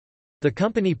 The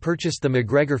company purchased the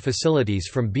McGregor facilities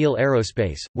from Beale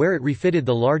Aerospace, where it refitted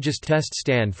the largest test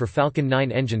stand for Falcon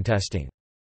 9 engine testing.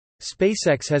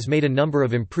 SpaceX has made a number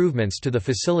of improvements to the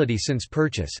facility since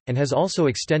purchase, and has also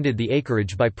extended the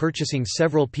acreage by purchasing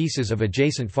several pieces of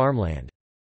adjacent farmland.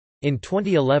 In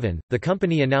 2011, the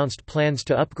company announced plans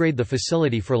to upgrade the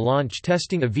facility for launch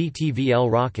testing a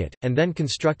VTVL rocket, and then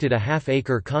constructed a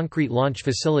half-acre concrete launch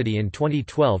facility in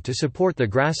 2012 to support the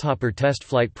Grasshopper test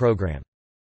flight program.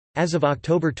 As of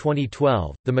October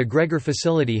 2012, the McGregor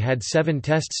facility had 7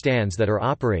 test stands that are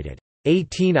operated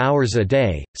 18 hours a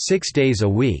day, 6 days a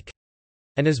week,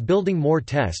 and is building more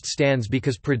test stands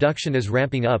because production is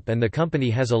ramping up and the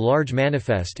company has a large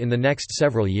manifest in the next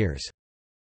several years.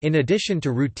 In addition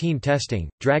to routine testing,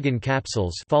 Dragon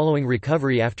capsules following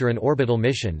recovery after an orbital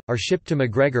mission, are shipped to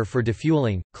McGregor for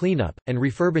defueling, cleanup, and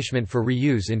refurbishment for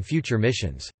reuse in future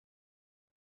missions.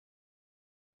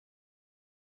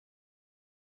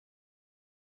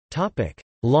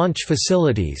 Launch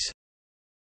facilities.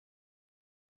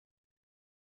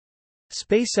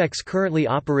 SpaceX currently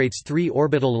operates 3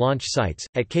 orbital launch sites,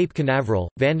 at Cape Canaveral,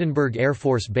 Vandenberg Air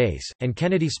Force Base, and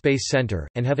Kennedy Space Center,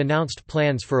 and have announced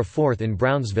plans for a 4th in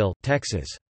Brownsville, Texas.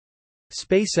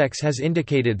 SpaceX has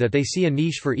indicated that they see a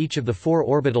niche for each of the 4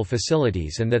 orbital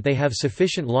facilities and that they have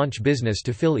sufficient launch business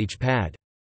to fill each pad.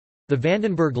 The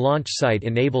Vandenberg launch site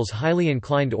enables highly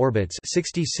inclined orbits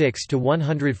 66 to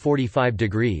 145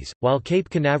 degrees, while Cape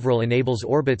Canaveral enables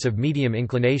orbits of medium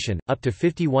inclination, up to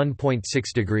 51.6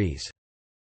 degrees.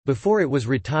 Before it was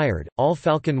retired, all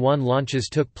Falcon 1 launches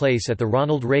took place at the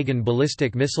Ronald Reagan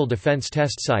Ballistic Missile Defense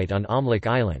Test Site on Omelek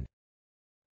Island.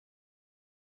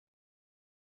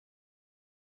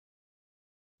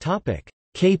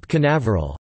 Cape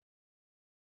Canaveral.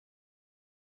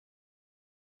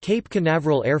 Cape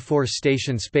Canaveral Air Force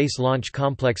Station Space Launch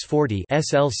Complex 40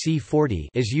 (SLC-40)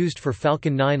 is used for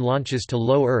Falcon 9 launches to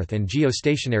low Earth and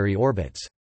geostationary orbits.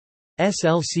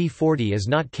 SLC-40 is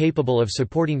not capable of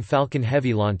supporting Falcon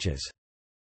Heavy launches.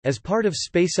 As part of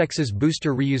SpaceX's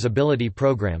booster reusability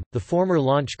program, the former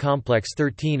Launch Complex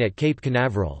 13 at Cape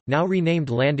Canaveral, now renamed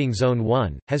Landing Zone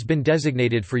 1, has been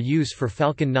designated for use for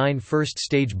Falcon 9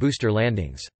 first-stage booster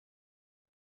landings.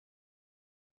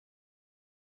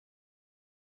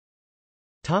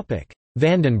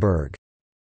 Vandenberg.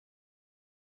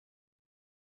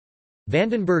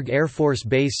 Vandenberg Air Force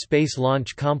Base Space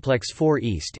Launch Complex 4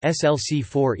 East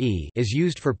 (SLC-4E) is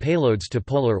used for payloads to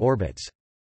polar orbits.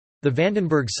 The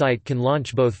Vandenberg site can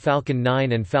launch both Falcon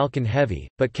 9 and Falcon Heavy,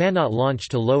 but cannot launch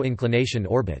to low-inclination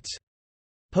orbits.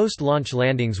 Post-launch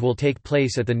landings will take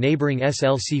place at the neighboring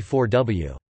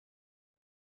SLC-4W.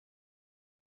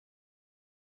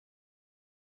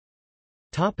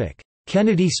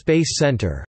 Kennedy Space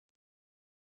Center.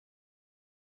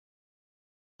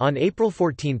 On April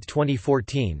 14,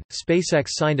 2014, SpaceX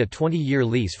signed a 20-year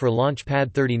lease for Launch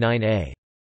Pad 39A.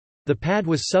 The pad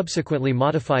was subsequently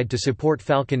modified to support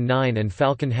Falcon 9 and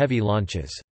Falcon Heavy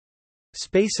launches.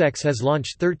 SpaceX has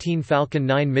launched 13 Falcon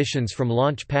 9 missions from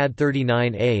Launch Pad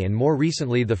 39A and more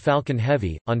recently the Falcon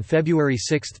Heavy, on February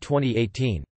 6,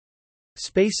 2018.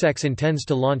 SpaceX intends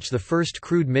to launch the first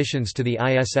crewed missions to the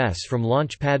ISS from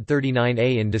Launch Pad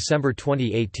 39A in December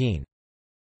 2018.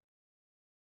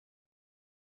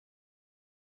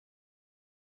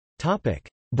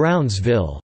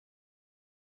 Brownsville.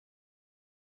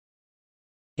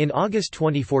 In August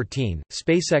 2014,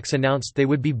 SpaceX announced they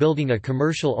would be building a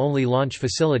commercial-only launch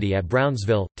facility at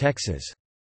Brownsville, Texas.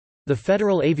 The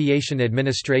Federal Aviation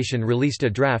Administration released a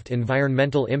draft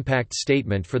environmental impact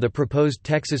statement for the proposed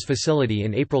Texas facility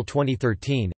in April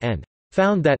 2013, and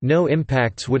found that no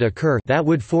impacts would occur that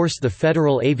would force the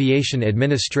Federal Aviation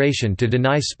Administration to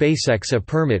deny SpaceX a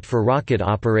permit for rocket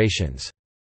operations,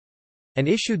 and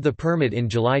issued the permit in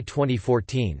July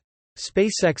 2014.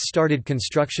 SpaceX started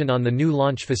construction on the new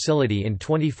launch facility in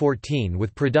 2014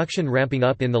 with production ramping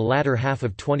up in the latter half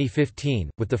of 2015,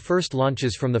 with the first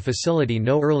launches from the facility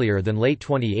no earlier than late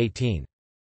 2018.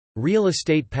 Real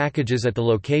estate packages at the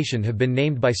location have been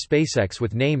named by SpaceX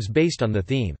with names based on the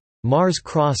theme, Mars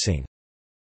Crossing.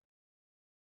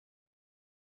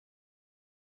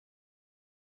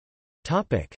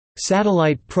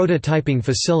 Satellite prototyping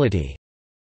facility.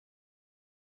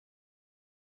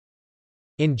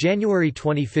 In January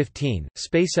 2015,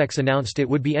 SpaceX announced it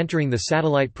would be entering the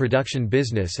satellite production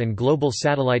business and global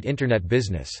satellite internet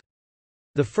business.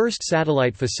 The first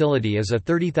satellite facility is a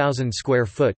 30,000 square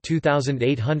foot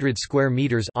 (2,800 square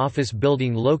meters) office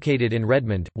building located in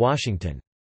Redmond, Washington.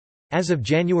 As of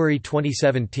January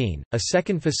 2017, a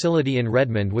second facility in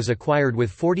Redmond was acquired with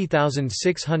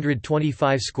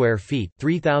 40,625 square feet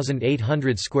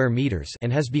 (3,800 square meters)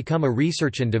 and has become a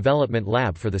research and development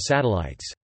lab for the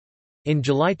satellites. In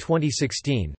July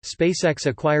 2016, SpaceX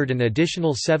acquired an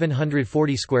additional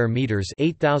 740 square meters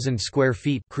 (8,000 square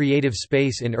feet) creative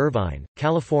space in Irvine,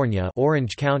 California,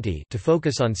 Orange County, to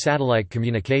focus on satellite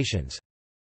communications.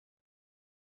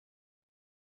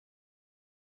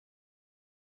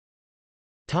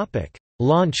 Topic: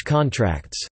 Launch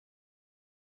contracts.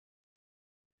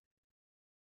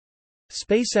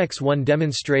 SpaceX won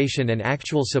demonstration and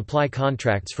actual supply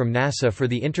contracts from NASA for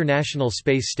the International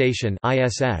Space Station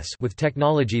 (ISS) with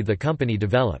technology the company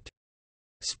developed.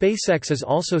 SpaceX is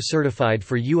also certified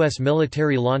for U.S.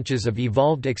 military launches of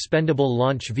Evolved Expendable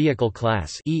Launch Vehicle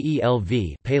Class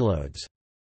 (EELV) payloads.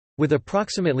 With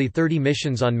approximately 30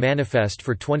 missions on manifest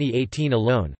for 2018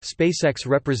 alone, SpaceX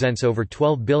represents over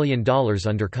 $12 billion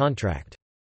under contract.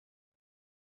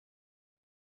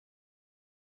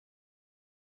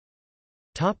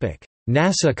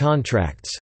 NASA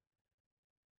contracts.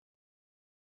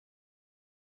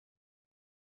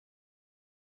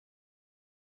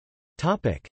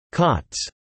 COTS.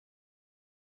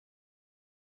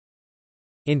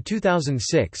 In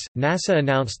 2006, NASA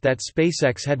announced that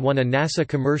SpaceX had won a NASA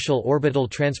Commercial Orbital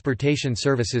Transportation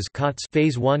Services (COTS)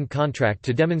 Phase 1 contract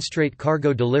to demonstrate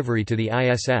cargo delivery to the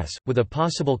ISS, with a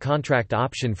possible contract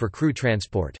option for crew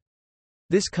transport.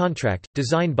 This contract,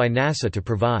 designed by NASA to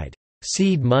provide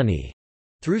seed money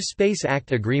through Space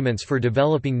Act agreements for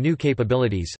developing new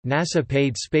capabilities, NASA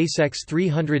paid SpaceX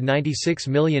 $396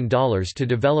 million to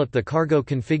develop the cargo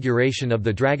configuration of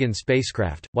the Dragon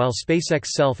spacecraft, while SpaceX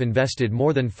self-invested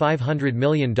more than $500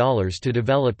 million to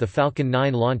develop the Falcon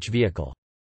 9 launch vehicle.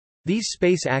 These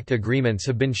Space Act agreements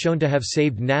have been shown to have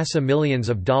saved NASA millions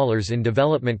of dollars in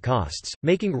development costs,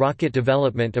 making rocket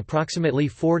development approximately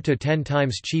 4 to 10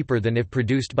 times cheaper than if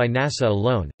produced by NASA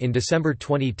alone. In December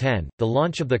 2010, the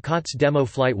launch of the COTS Demo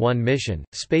Flight 1 mission,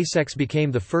 SpaceX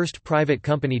became the first private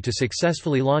company to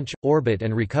successfully launch, orbit,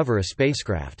 and recover a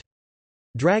spacecraft.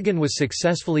 Dragon was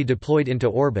successfully deployed into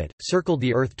orbit, circled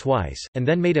the Earth twice, and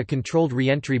then made a controlled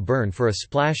re-entry burn for a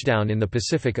splashdown in the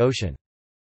Pacific Ocean.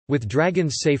 With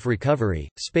Dragon's safe recovery,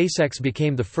 SpaceX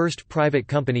became the first private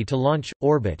company to launch,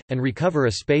 orbit, and recover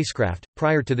a spacecraft.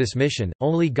 Prior to this mission,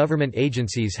 only government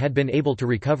agencies had been able to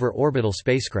recover orbital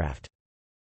spacecraft.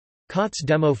 COTS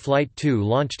Demo Flight 2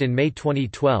 launched in May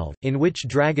 2012, in which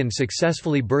Dragon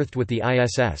successfully berthed with the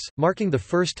ISS, marking the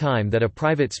first time that a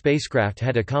private spacecraft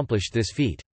had accomplished this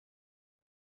feat.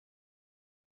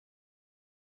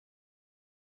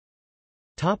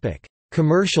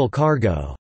 Commercial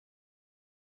cargo.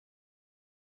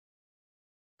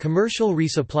 Commercial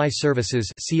Resupply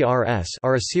Services (CRS)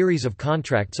 are a series of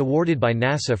contracts awarded by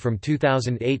NASA from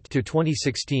 2008 to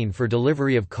 2016 for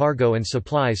delivery of cargo and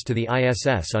supplies to the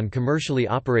ISS on commercially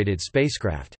operated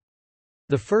spacecraft.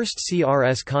 The first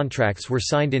CRS contracts were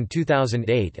signed in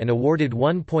 2008 and awarded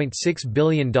 $1.6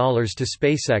 billion to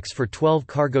SpaceX for 12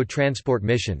 cargo transport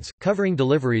missions, covering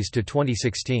deliveries to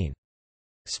 2016.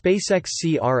 SpaceX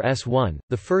CRS-1,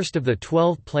 the first of the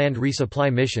 12 planned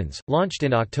resupply missions, launched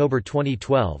in October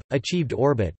 2012, achieved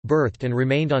orbit, berthed and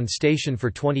remained on station for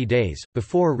 20 days,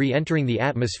 before re-entering the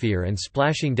atmosphere and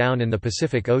splashing down in the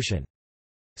Pacific Ocean.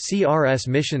 CRS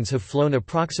missions have flown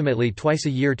approximately twice a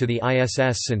year to the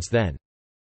ISS since then.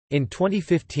 In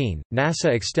 2015, NASA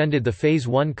extended the Phase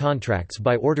 1 contracts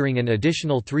by ordering an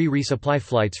additional 3 resupply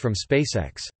flights from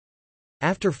SpaceX.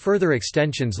 After further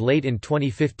extensions late in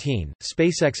 2015,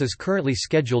 SpaceX is currently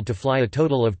scheduled to fly a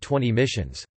total of 20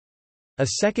 missions. A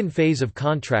second phase of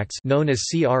contracts known as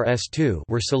CRS-2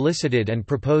 were solicited and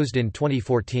proposed in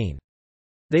 2014.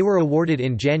 They were awarded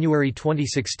in January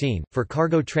 2016, for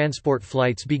cargo transport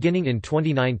flights beginning in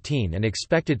 2019 and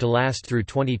expected to last through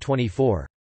 2024.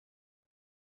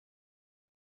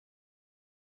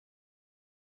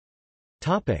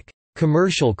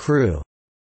 Commercial crew.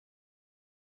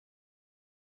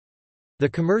 The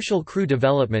Commercial Crew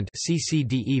Development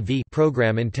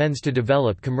program intends to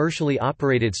develop commercially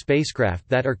operated spacecraft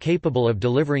that are capable of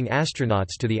delivering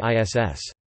astronauts to the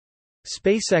ISS.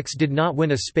 SpaceX did not win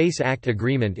a Space Act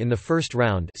agreement in the first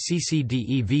round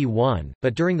 (CCDEV-1),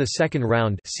 but during the second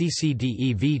round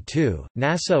 (CCDEV-2),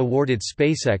 NASA awarded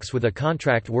SpaceX with a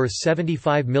contract worth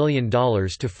 $75 million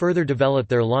to further develop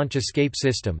their launch escape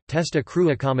system, test a crew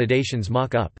accommodations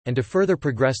mock-up, and to further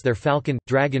progress their Falcon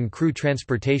Dragon crew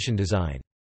transportation design.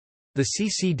 The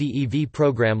CCDEV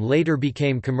program later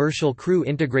became Commercial Crew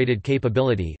Integrated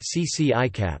Capability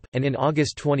and in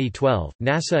August 2012,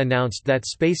 NASA announced that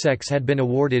SpaceX had been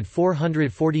awarded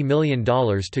 $440 million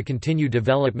to continue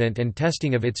development and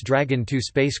testing of its Dragon 2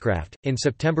 spacecraft. In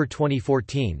September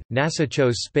 2014, NASA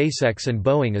chose SpaceX and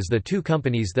Boeing as the two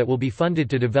companies that will be funded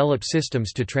to develop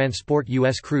systems to transport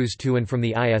U.S. crews to and from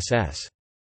the ISS.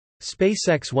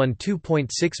 SpaceX won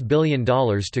 $2.6 billion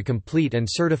to complete and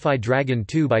certify Dragon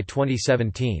 2 by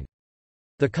 2017.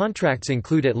 The contracts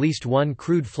include at least one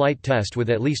crewed flight test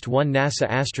with at least one NASA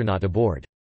astronaut aboard.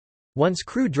 Once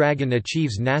Crew Dragon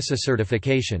achieves NASA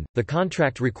certification, the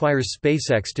contract requires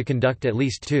SpaceX to conduct at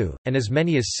least 2, and as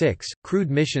many as 6,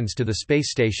 crewed missions to the space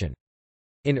station.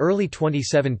 In early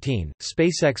 2017,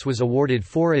 SpaceX was awarded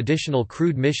 4 additional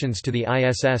crewed missions to the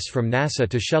ISS from NASA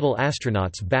to shuttle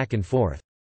astronauts back and forth.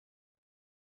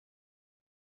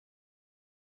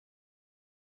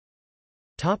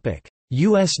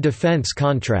 U.S. defense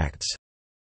contracts.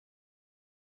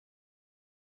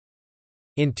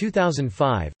 In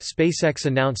 2005, SpaceX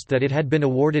announced that it had been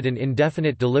awarded an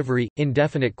Indefinite Delivery,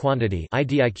 Indefinite Quantity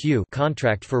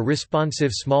contract for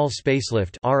Responsive Small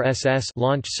Spacelift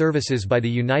launch services by the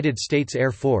United States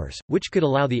Air Force, which could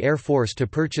allow the Air Force to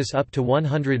purchase up to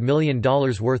 $100 million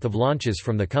worth of launches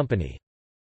from the company.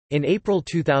 In April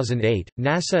 2008,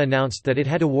 NASA announced that it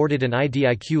had awarded an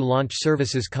IDIQ launch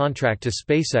services contract to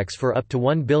SpaceX for up to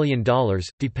 $1 billion,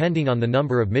 depending on the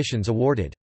number of missions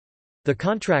awarded. The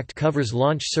contract covers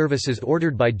launch services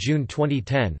ordered by June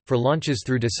 2010, for launches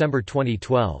through December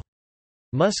 2012.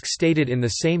 Musk stated in the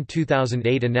same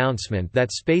 2008 announcement that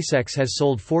SpaceX has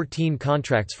sold 14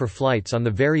 contracts for flights on the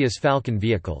various Falcon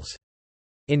vehicles.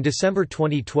 In December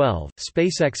 2012,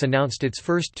 SpaceX announced its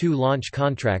first 2 launch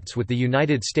contracts with the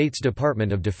United States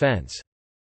Department of Defense.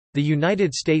 The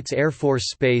United States Air Force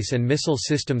Space and Missile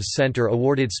Systems Center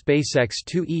awarded SpaceX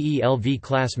 2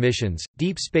 EELV-class missions,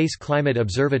 Deep Space Climate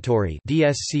Observatory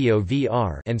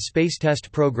and Space Test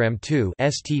Program 2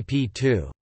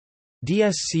 (STP-2).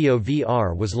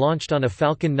 DSCOVR was launched on a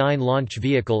Falcon 9 launch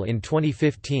vehicle in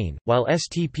 2015, while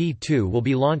STP-2 will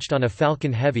be launched on a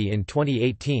Falcon Heavy in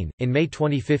 2018. In May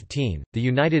 2015, the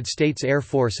United States Air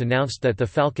Force announced that the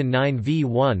Falcon 9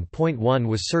 V1.1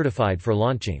 was certified for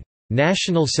launching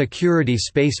national security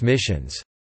space missions,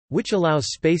 which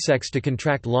allows SpaceX to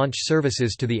contract launch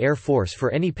services to the Air Force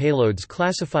for any payloads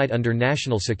classified under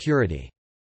national security.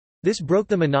 This broke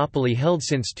the monopoly held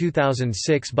since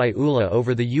 2006 by ULA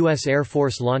over the U.S. Air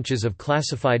Force launches of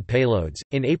classified payloads.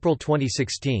 In April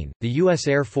 2016, the U.S.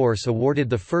 Air Force awarded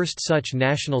the first such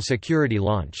national security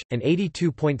launch, an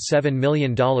 $82.7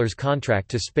 million contract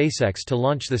to SpaceX to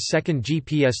launch the second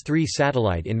GPS-3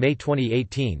 satellite in May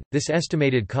 2018. This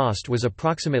estimated cost was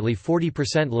approximately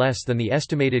 40% less than the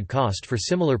estimated cost for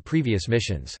similar previous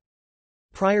missions.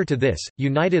 Prior to this,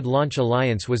 United Launch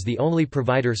Alliance was the only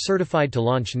provider certified to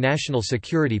launch national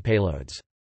security payloads.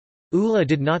 ULA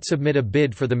did not submit a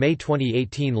bid for the May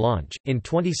 2018 launch. In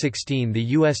 2016, the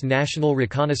U.S. National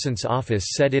Reconnaissance Office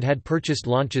said it had purchased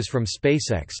launches from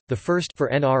SpaceX. The first for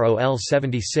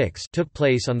NROL-76 took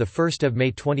place on the 1st of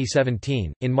May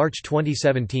 2017. In March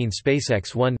 2017,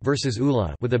 SpaceX won versus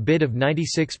ULA with a bid of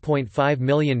 $96.5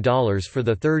 million for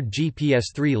the third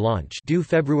GPS-3 launch, due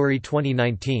February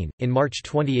 2019. In March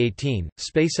 2018,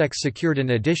 SpaceX secured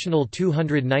an additional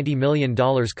 $290 million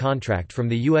contract from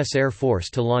the U.S. Air Force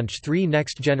to launch 3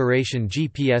 next-generation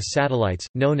GPS satellites,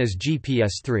 known as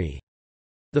GPS-3.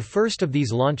 The first of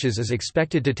these launches is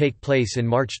expected to take place in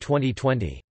March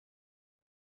 2020.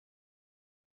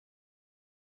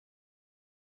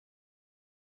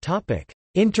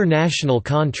 International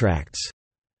contracts.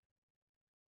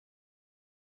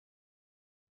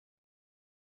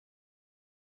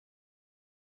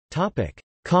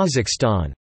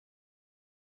 Kazakhstan.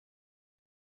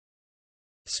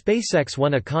 SpaceX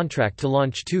won a contract to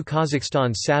launch 2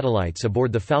 Kazakhstan satellites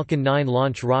aboard the Falcon 9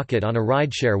 launch rocket on a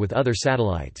rideshare with other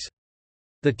satellites.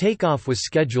 The takeoff was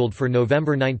scheduled for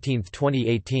November 19,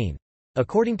 2018.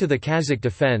 According to the Kazakh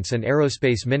Defense and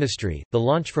Aerospace Ministry, the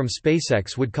launch from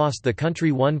SpaceX would cost the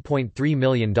country $1.3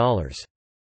 million.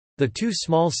 The 2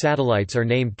 small satellites are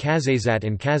named Kazazat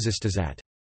and Kazistazat.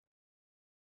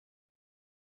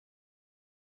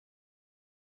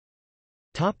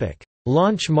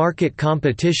 Launch market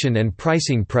competition and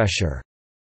pricing pressure.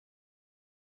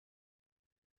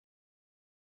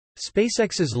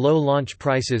 SpaceX's low launch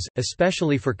prices,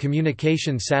 especially for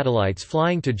communication satellites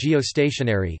flying to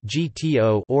geostationary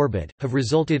 (GTO) orbit, have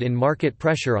resulted in market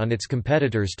pressure on its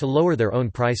competitors to lower their own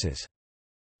prices.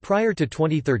 Prior to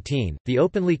 2013, the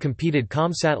openly competed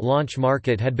ComSat launch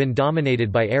market had been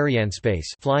dominated by Arianespace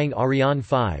flying Ariane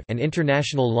 5 and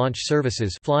International Launch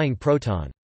Services flying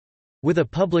Proton. With a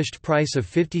published price of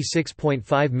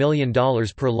 $56.5 million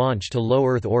per launch to low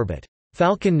Earth orbit,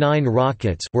 Falcon 9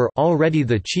 rockets were already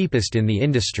the cheapest in the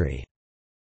industry.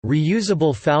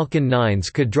 Reusable Falcon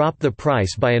 9s could drop the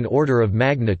price by an order of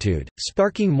magnitude,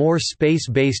 sparking more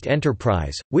space-based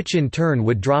enterprise, which in turn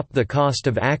would drop the cost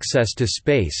of access to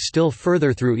space still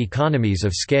further through economies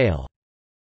of scale.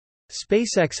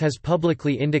 SpaceX has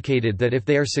publicly indicated that if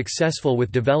they are successful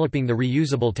with developing the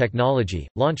reusable technology,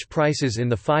 launch prices in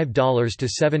the $5 to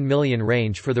 $7 million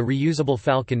range for the reusable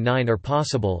Falcon 9 are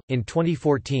possible. In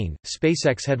 2014,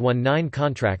 SpaceX had won 9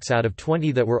 contracts out of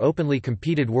 20 that were openly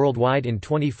competed worldwide in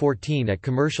 2014 at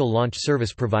commercial launch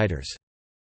service providers.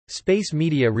 Space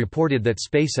media reported that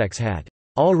SpaceX had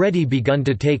already begun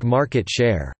to take market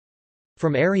share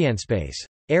from Arianespace.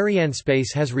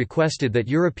 Arianespace has requested that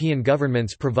European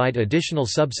governments provide additional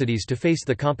subsidies to face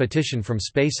the competition from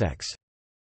SpaceX.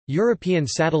 European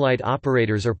satellite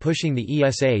operators are pushing the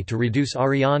ESA to reduce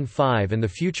Ariane 5 and the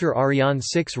future Ariane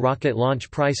 6 rocket launch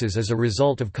prices as a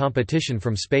result of competition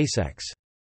from SpaceX.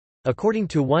 According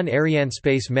to one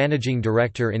Arianespace managing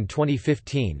director in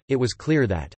 2015, it was clear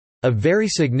that a very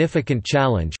significant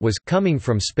challenge was coming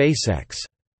from SpaceX.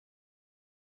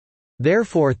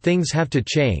 Therefore things have to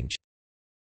change.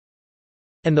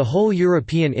 And the whole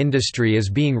European industry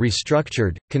is being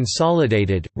restructured,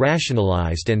 consolidated,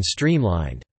 rationalized and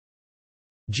streamlined.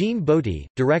 Jean Botti,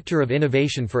 Director of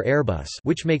Innovation for Airbus,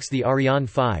 which makes the Ariane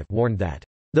 5, warned that,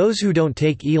 "Those who don't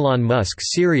take Elon Musk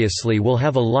seriously will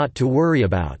have a lot to worry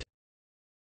about."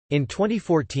 In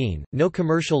 2014, no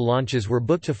commercial launches were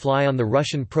booked to fly on the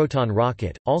Russian Proton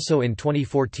rocket. Also in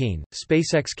 2014,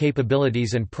 SpaceX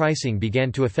capabilities and pricing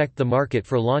began to affect the market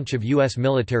for launch of U.S.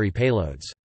 military payloads.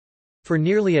 For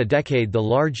nearly a decade the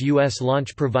large U.S.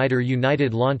 launch provider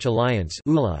United Launch Alliance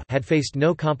had faced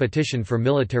no competition for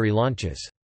military launches.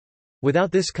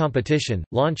 Without this competition,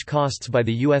 launch costs by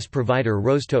the U.S. provider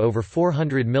rose to over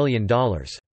 $400 million.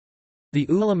 The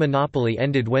ULA monopoly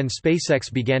ended when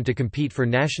SpaceX began to compete for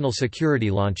national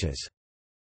security launches.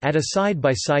 At a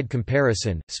side-by-side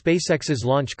comparison, SpaceX's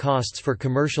launch costs for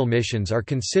commercial missions are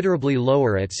considerably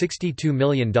lower at $62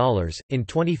 million. In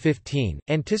 2015,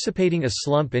 anticipating a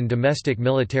slump in domestic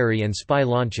military and spy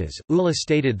launches, ULA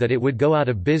stated that it would go out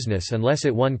of business unless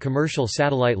it won commercial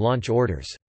satellite launch orders.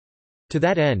 To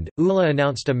that end, ULA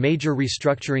announced a major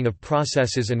restructuring of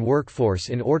processes and workforce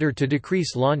in order to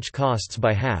decrease launch costs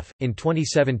by half. In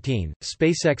 2017,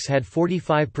 SpaceX had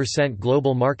 45%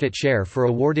 global market share for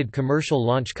awarded commercial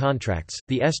launch contracts.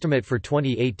 The estimate for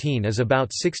 2018 is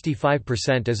about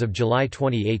 65% as of July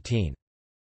 2018.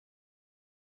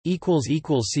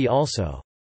 See also